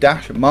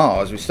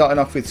Moon-Mars. We're starting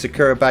off with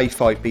Sakura Bay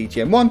Fight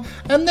BGM 1,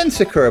 and then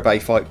Sakura Bay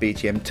Fight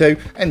BGM 2,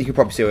 and you can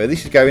probably see where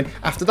this is going.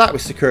 After that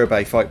was Sakura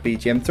Bay Fight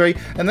BGM 3,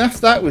 and then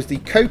after that was the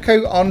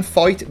Coco On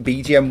Fight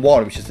BGM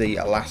 1, which is the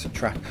last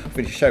track I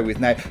finished the show with.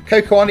 Now,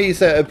 Coco On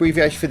is an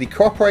abbreviation for the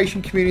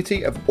Cooperation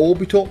Community of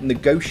Orbital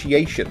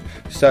Negotiation.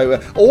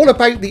 So, all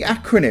about the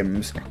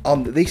acronyms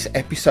on this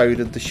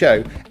episode of the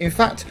show. In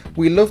fact,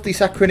 we love this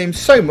acronym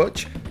so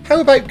much.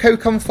 How about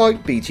Coco On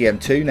Fight BGM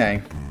 2 now?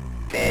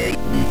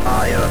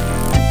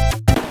 Fire.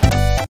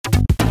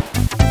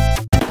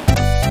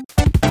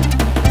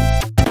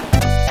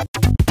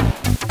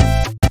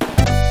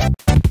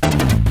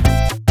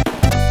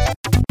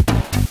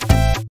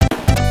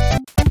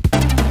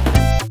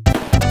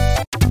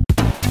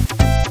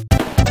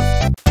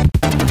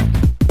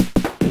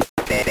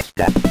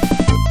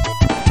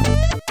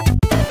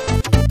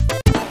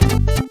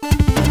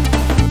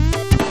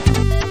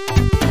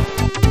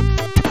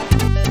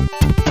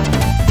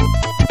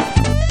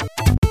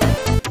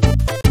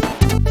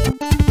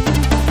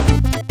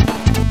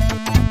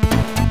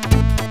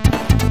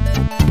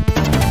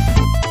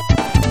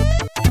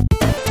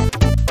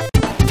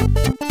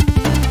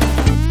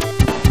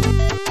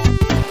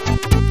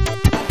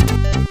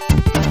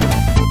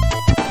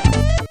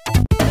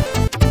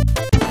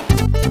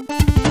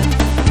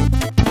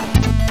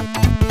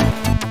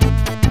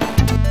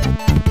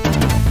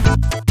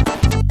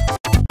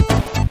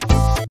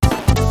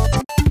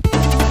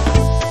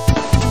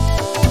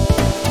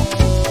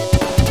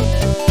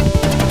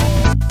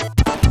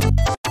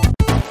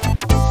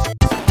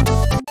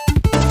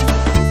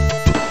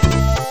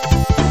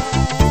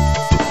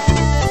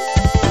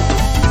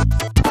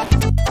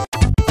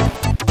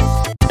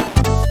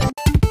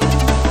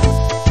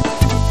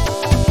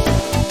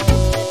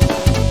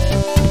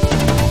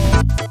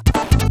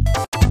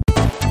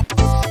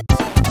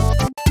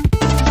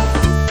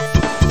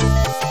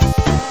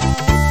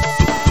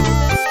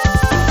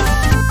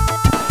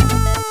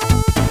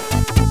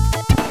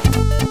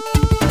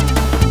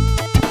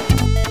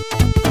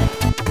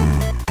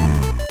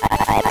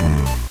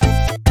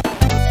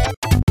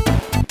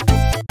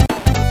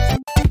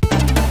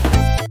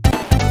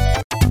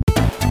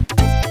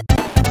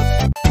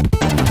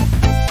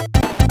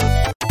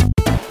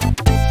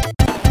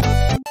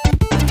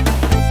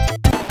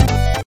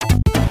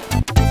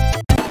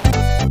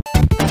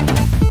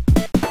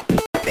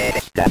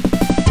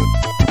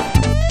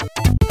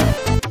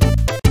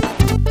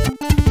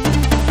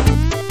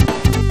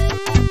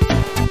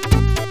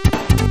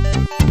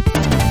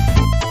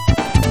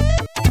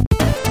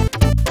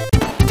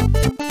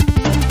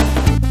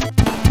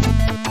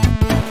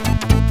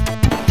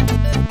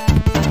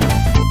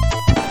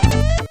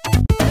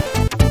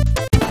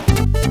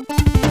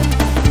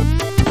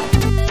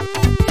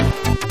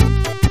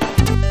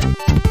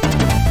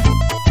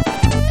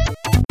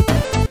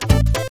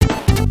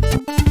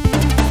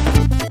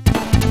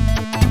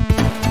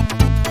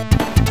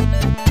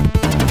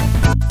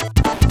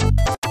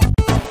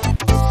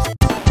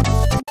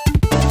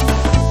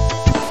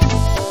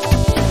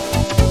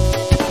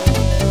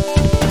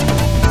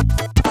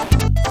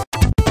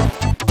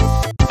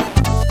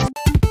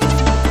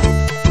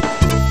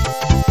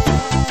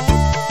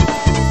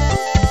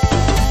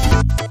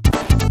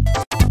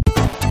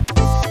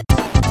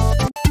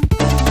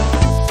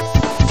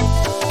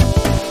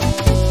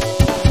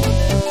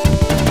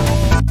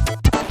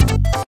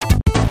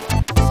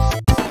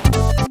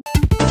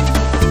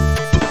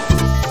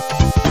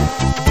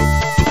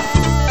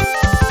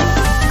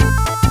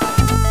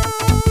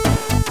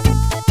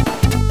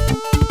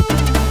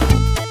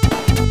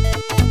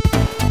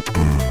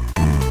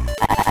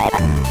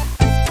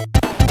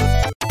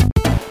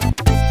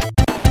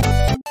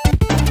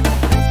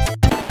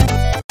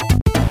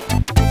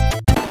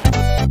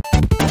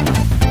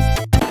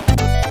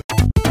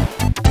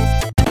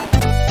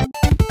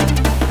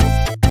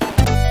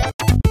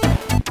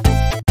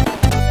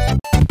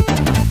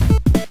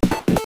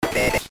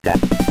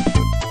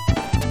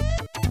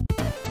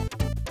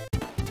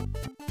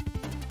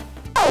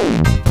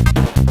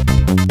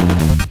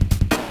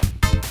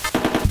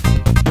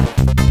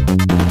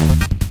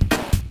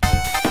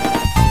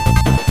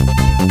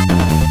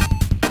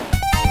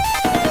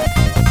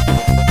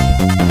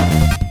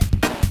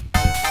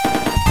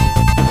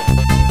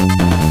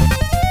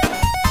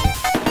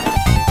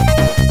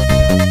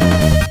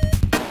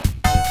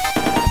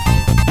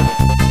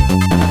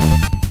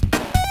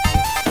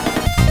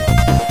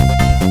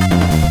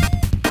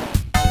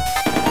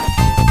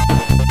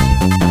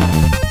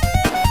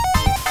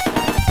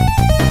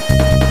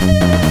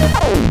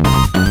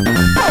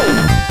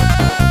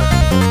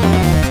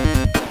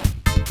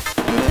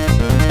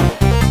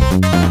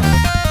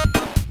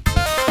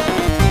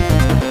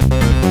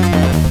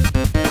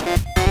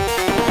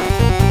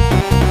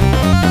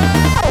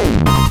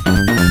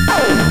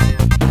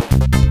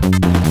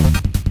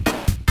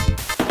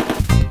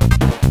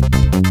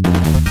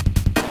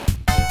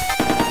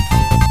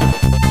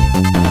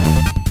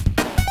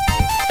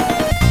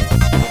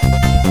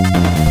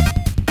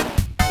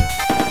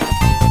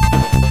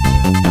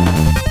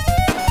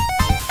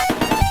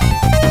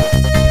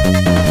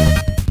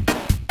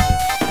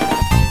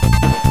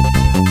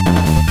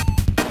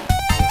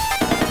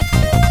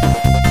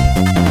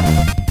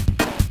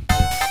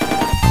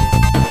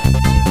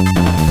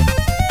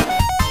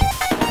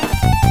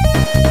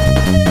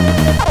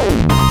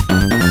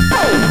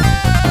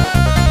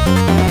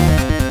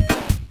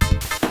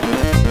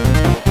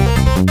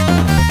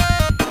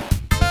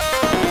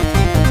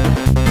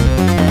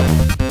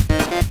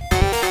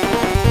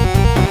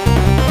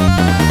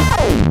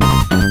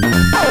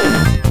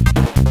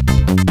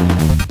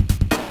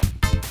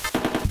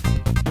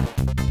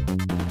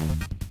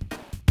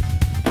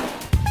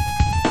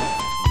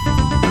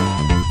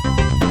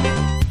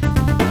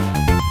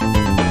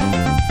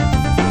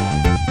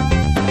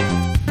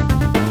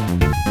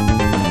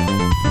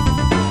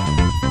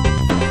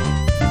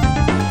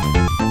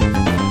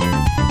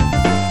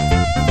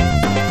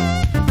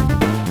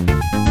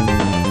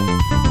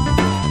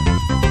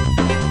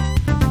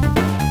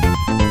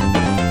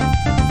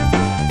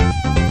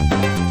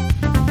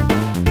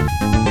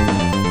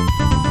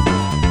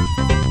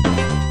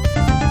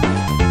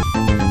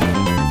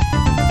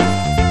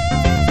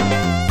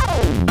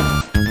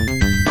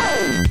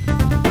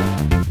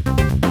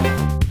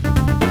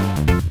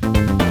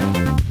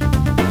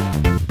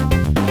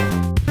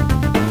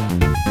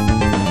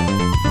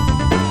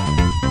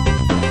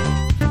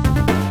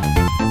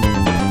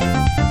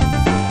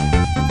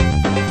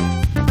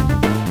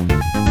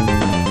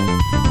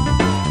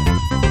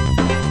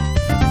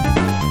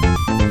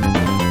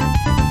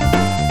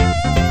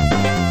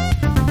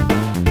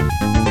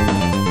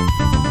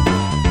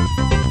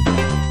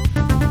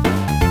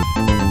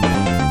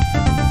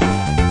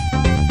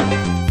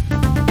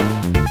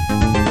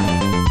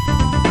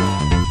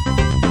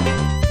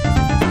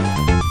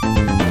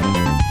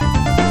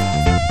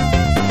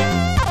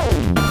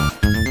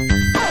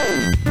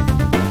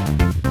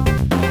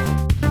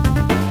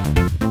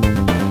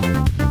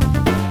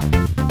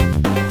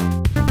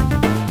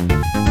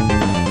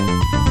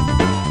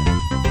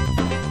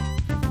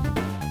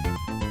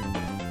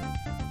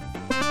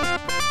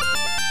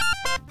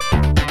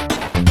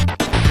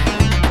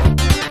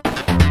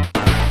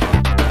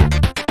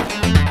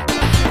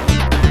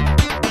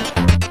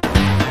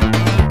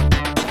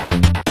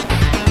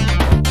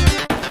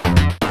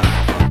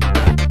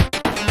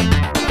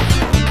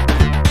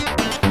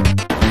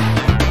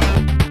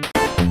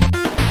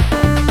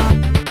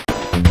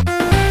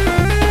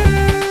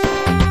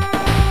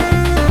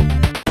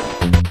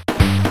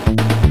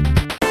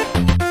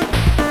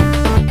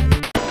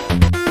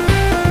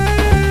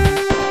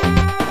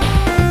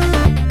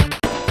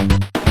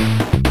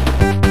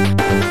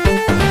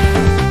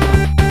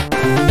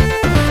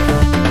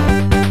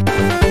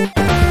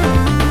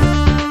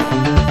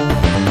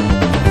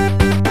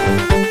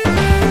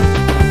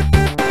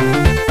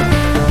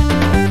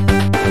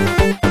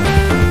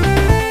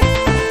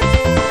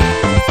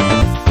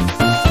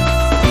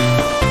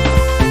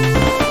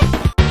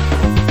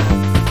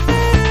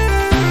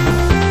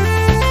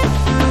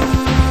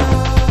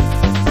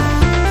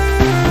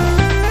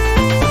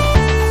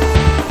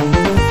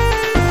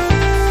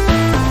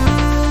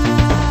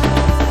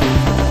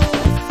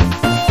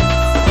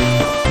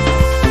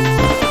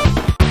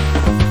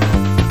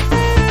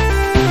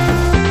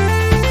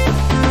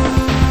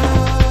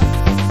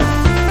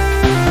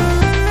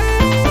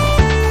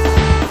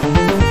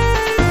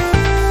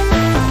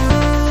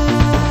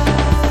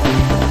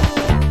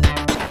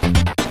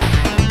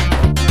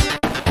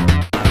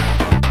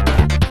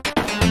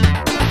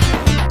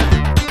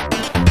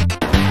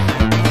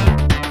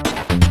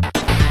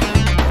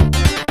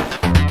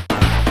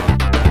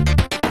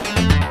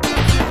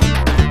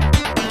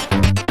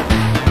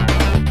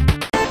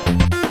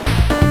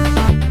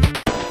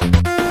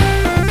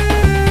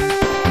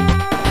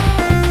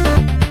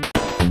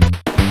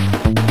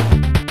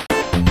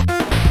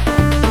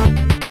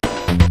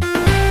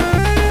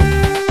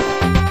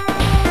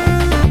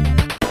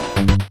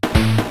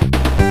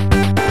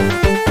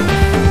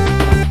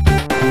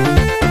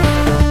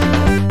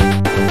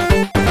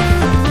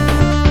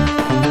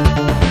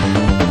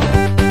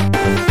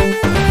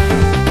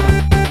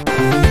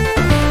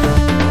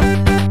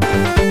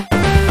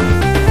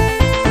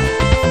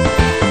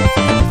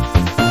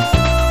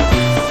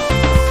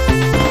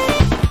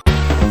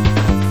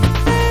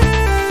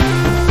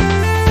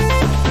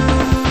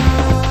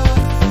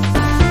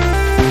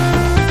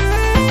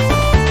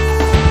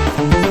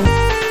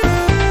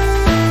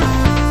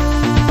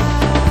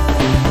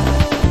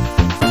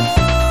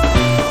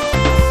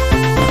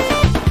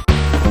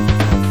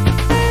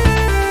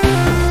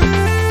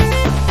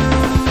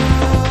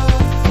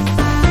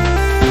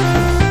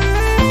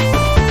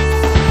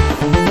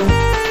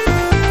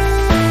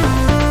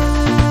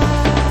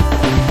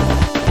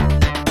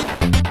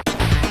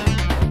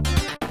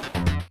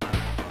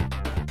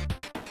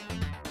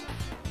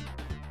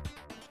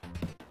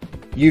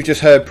 You've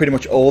just heard pretty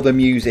much all the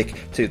music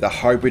to the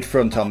Hybrid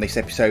Front on this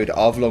episode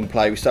of Long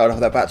Play. We started off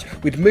that batch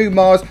with Moon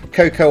Mars,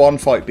 Coco on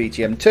Fight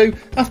BGM 2.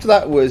 After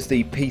that was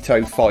the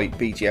Pito Fight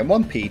BGM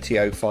 1,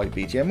 PETO Fight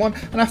BGM 1.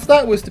 And after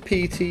that was the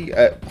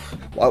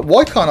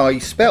why can't I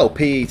spell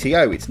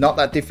PETO? It's not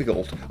that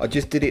difficult. I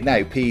just did it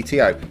now,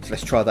 PETO. So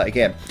let's try that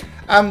again.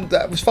 And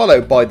that was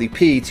followed by the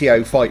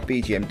PETO Fight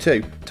BGM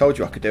 2. Told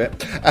you I could do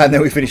it. And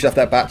then we finished off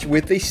that batch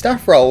with the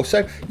Staff Roll.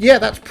 So yeah,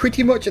 that's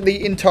pretty much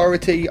the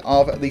entirety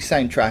of the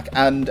soundtrack.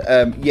 And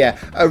yeah,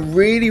 a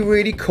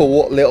really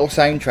cool little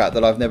soundtrack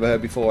that I've never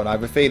heard before. And I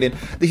have a feeling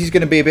this is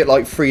going to be a bit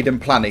like Freedom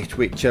Planet,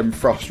 which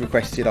Frost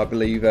requested, I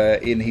believe,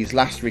 in his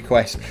last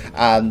request.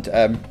 And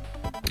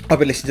I've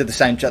been listening to the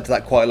soundtrack to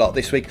that quite a lot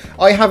this week.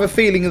 I have a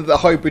feeling that the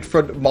Hybrid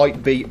Front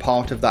might be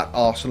part of that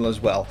arsenal as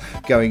well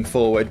going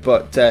forward.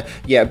 But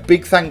yeah,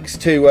 big thanks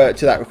to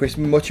that request,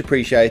 much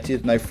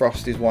appreciated. I know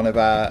Frost is one of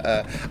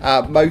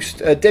our most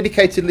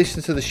dedicated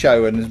listeners to the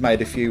show and has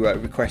made a few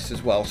requests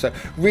as well. So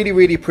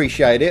really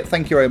appreciate it.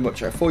 Thank you very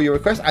much for your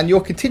request and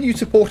your continued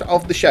support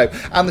of the show,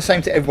 and the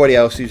same to everybody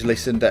else who's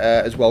listened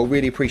as well.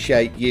 Really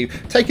appreciate you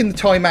taking the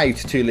time out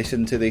to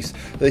listen to this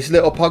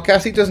little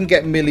podcast. It doesn't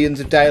get millions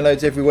of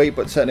downloads every week,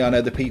 but certainly I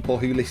know the people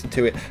who listen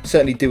to it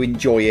certainly do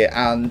enjoy it,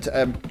 and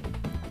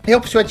it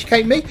helps to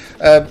educate me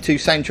to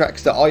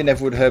soundtracks that I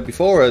never would have heard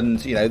before.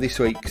 And you know, this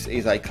week's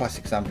is a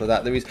classic example of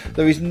that.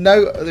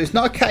 There's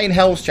not a cat in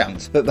hell's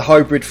chance that the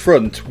Hybrid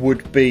Front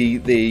would be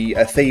the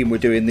theme we're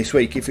doing this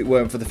week if it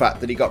weren't for the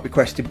fact that it got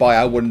requested by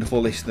our wonderful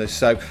listeners.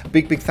 So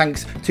big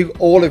thanks to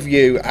all of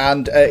you.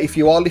 And if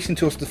you are listening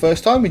to us for the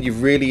first time and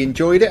you've really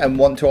enjoyed it and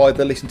want to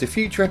either listen to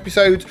future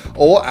episodes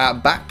or our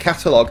back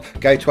catalogue,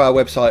 go to our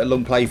website at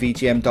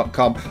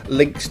longplayvgm.com.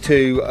 Links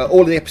to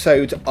all of the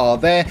episodes are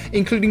there,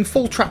 including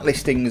full track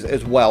listings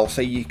as well,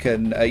 so you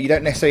can you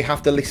don't necessarily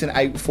have to listen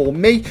out for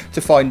me to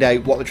find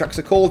out what the tracks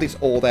are called. It's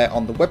all there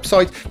on the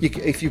website.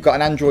 If you've got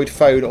an Android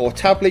phone or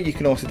tablet, you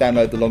can also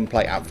download the Long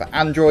Play app for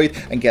Android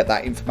and get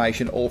that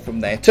information all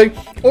from there too.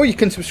 Or you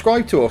can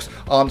subscribe to us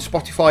on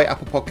Spotify,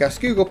 Apple Podcasts,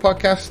 Google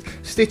Podcasts,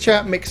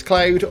 Stitcher,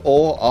 Mixcloud,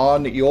 or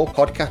on your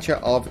podcatcher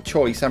of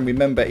choice. And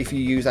remember, if you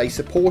use a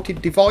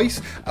supported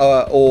device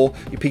or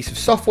a piece of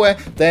software,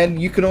 then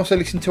you can also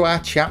listen to our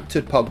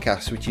chaptered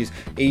podcast, which is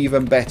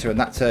even better, and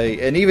that's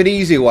an even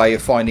easier way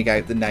of finding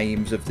out the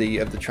names of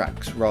the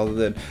tracks, rather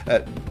than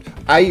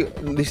A,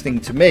 listening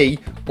to me,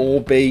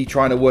 or B,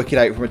 trying to work it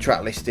out from a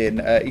track listing.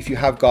 If you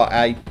have got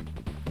a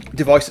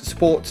device that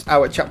supports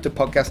our chapter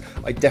podcast,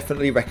 I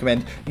definitely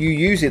recommend you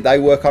use it. They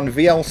work on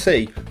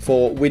VLC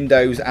for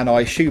Windows and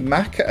I assume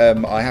Mac.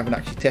 I haven't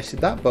actually tested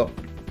that, but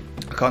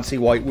I can't see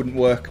why it wouldn't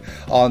work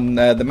on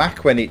the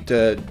Mac when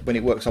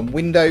it works on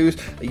Windows.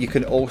 You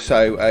can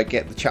also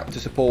get the chapter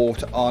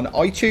support on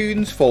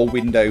iTunes for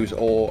Windows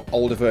or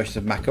older versions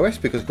of macOS,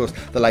 because of course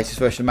the latest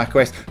version of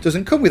macOS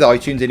doesn't come with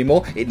iTunes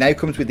anymore. It now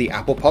comes with the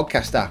Apple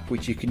Podcast app,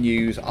 which you can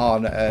use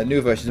on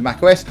newer versions of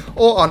macOS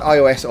or on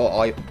iOS or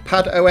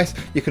iPadOS.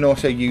 You can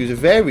also use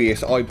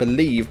various, I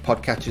believe,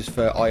 podcatchers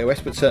for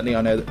iOS, but certainly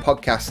I know that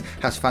Podcasts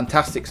has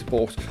fantastic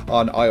support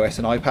on iOS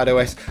and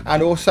iPadOS,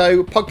 and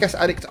also Podcast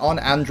Addict on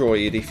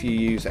Android. If you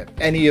use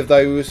any of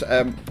those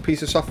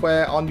pieces of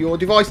software on your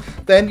device,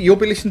 then you'll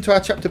be listening to our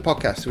chapter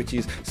podcast, which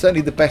is certainly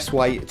the best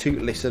way to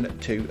listen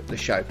to the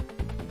show.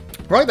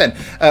 Right then,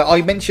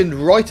 I mentioned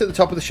right at the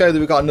top of the show that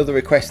we've got another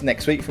request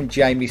next week from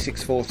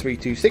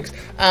Jamie64326,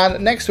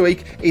 and next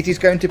week it is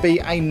going to be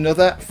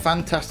another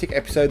fantastic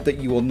episode that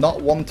you will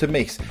not want to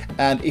miss.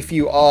 And if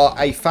you are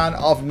a fan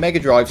of Mega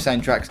Drive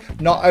soundtracks,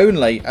 not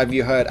only have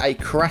you heard a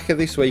cracker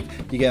this week,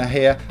 you're going to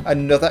hear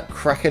another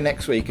cracker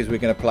next week, as we're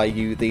going to play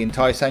you the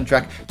entire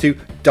soundtrack to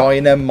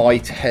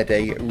Dynamite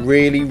Headdy.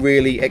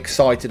 Really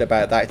excited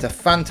about that. It's a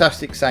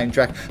fantastic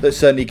soundtrack that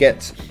certainly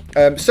gets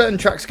certain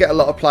tracks get a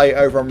lot of play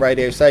over on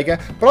Radio Sega,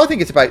 but I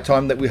think it's about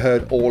time that we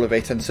heard all of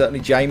it, and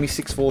certainly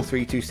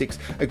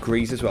Jamie64326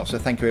 agrees as well, so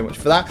thank you very much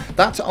for that.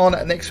 That's on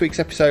next week's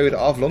episode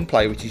of Long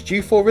Play, which is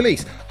due for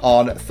release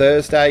on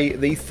Thursday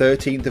the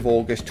 13th of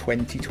August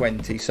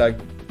 2020, so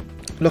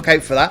look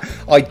out for that.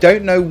 I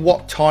don't know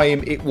what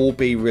time it will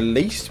be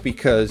released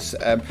because,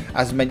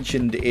 as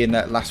mentioned in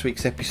last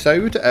week's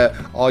episode,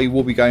 I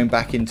will be going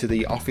back into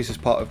the office as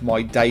part of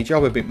my day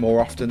job a bit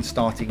more often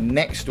starting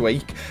next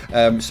week.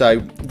 So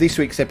this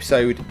week's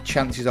episode,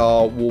 chances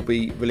are, will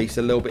be released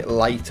a little bit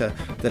later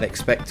than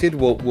expected.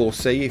 We'll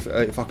see if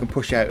I can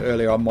push out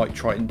earlier. I might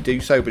try and do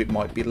so, but it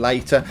might be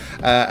later.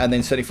 And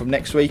then certainly from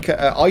next week,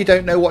 I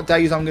don't know what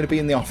days I'm going to be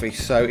in the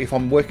office. So if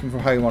I'm working from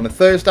home on a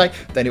Thursday,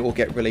 then it will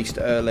get released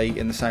early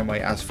in the same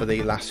way as for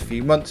the last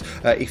few months.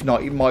 If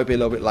not, it might be a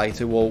little bit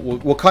later.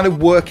 We'll kind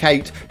of work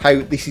out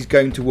how this is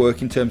going to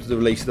work in terms of the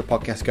release of the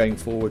podcast going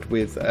forward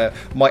with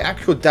my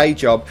actual day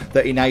job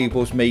that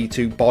enables me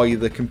to buy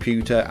the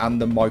computer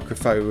and the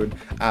microphone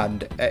and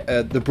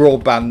the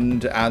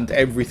broadband and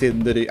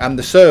everything and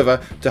the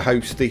server to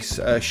host this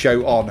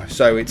show on.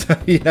 So it's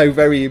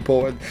very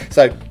important.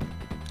 So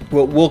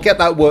we'll get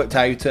that worked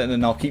out,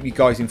 and I'll keep you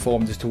guys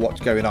informed as to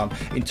what's going on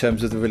in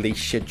terms of the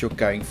release schedule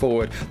going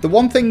forward. The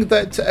one thing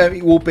that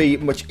it will be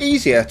much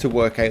easier to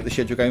work out the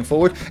schedule going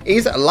forward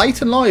is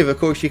Late and Live. Of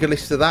course, you can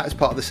listen to that as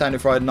part of the Sound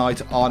of Friday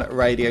Night on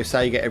Radio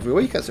Sega every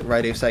week. That's at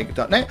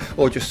radiosega.net,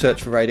 or just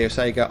search for Radio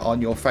Sega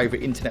on your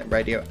favourite internet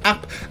radio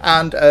app.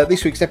 And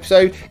this week's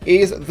episode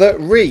is the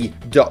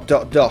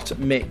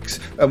mix,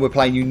 and we're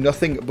playing you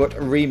nothing but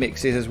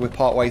remixes as we're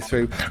partway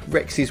through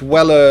Rex's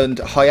well-earned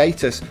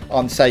hiatus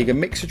on Sega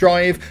Mixer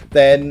Drive.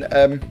 Then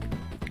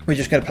we're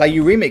just going to play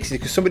you remixes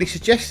because somebody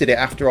suggested it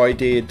after I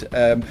did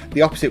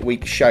the opposite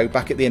week show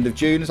back at the end of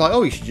June. It's like,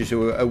 oh, you should just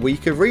do a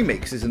week of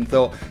remixes, and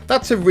thought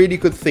that's a really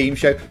good theme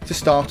show to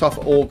start off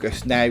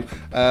August. Now,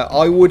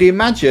 I would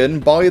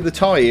imagine by the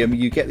time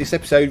you get this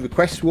episode,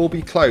 requests will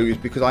be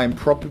closed, because I am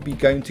probably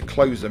going to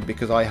close them,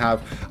 because I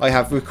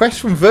have requests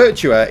from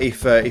Virtua,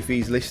 if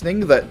he's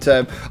listening,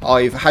 that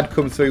I've had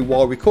come through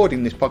while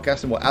recording this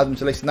podcast, and will add them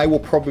to list, and they will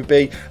probably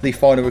be the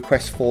final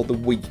requests for the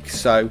week.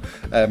 So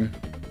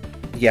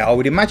yeah, I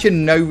would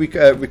imagine no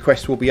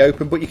requests will be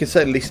open, but you can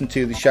certainly listen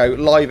to the show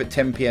live at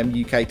 10 PM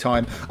UK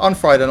time on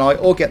Friday night,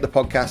 or get the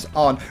podcast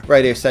on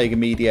Radio Sega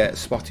Media,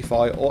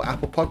 Spotify or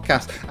Apple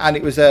Podcasts. And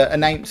it was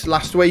announced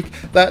last week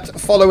that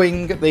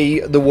following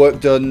the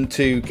work done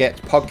to get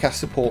podcast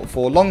support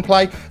for Long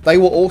Play, they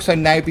will also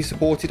now be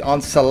supported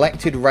on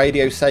selected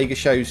Radio Sega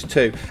shows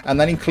too, and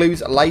that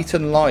includes Late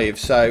and Live.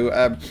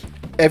 So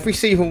every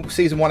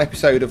season 1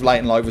 episode of Late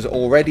and Live was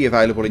already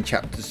available in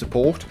chapter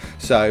support,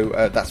 so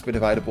that's been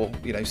available,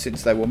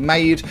 since they were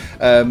made.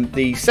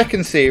 The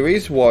second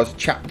series was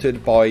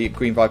chaptered by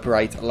Green Viper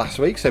 8 last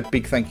week, so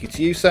big thank you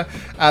to you, sir.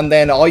 And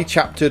then I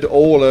chaptered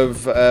all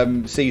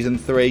of season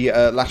 3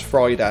 last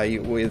Friday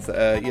with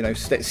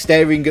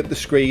staring at the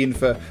screen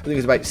for, I think it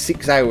was about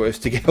 6 hours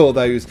to get all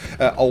those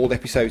old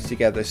episodes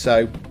together.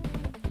 So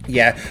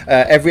yeah,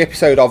 every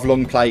episode of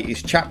Long Play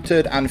is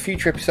chaptered, and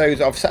future episodes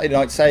of Saturday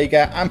Night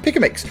Sega and Pick a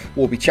Mix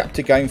will be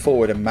chaptered going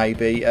forward, and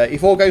maybe,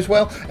 if all goes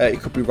well,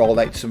 it could be rolled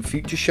out to some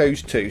future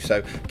shows too,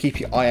 so keep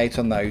your eye out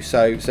on those.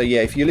 So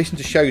yeah, if you listen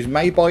to shows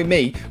made by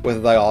me,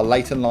 whether they are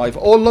Late and Live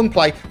or Long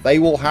Play, they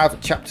will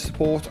have chapter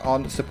support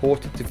on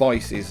supported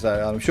devices.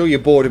 So I'm sure you're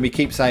bored of me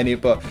keep saying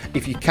it, but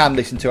if you can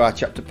listen to our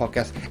chapter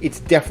podcast, it's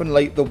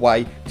definitely the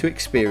way to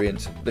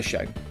experience the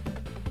show.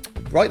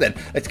 Right then,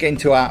 let's get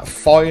into our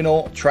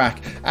final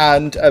track,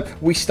 and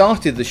we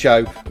started the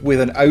show with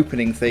an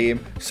opening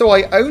theme, so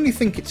I only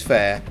think it's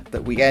fair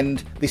that we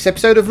end this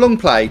episode of Long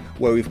Play,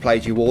 where we've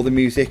played you all the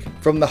music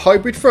from the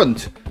Hybrid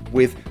Front,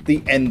 with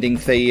the ending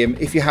theme.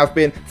 If you have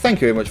been, thank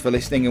you very much for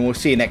listening, and we'll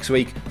see you next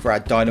week for our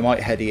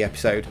Dynamite Heady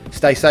episode.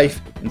 Stay safe,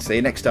 and see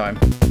you next time.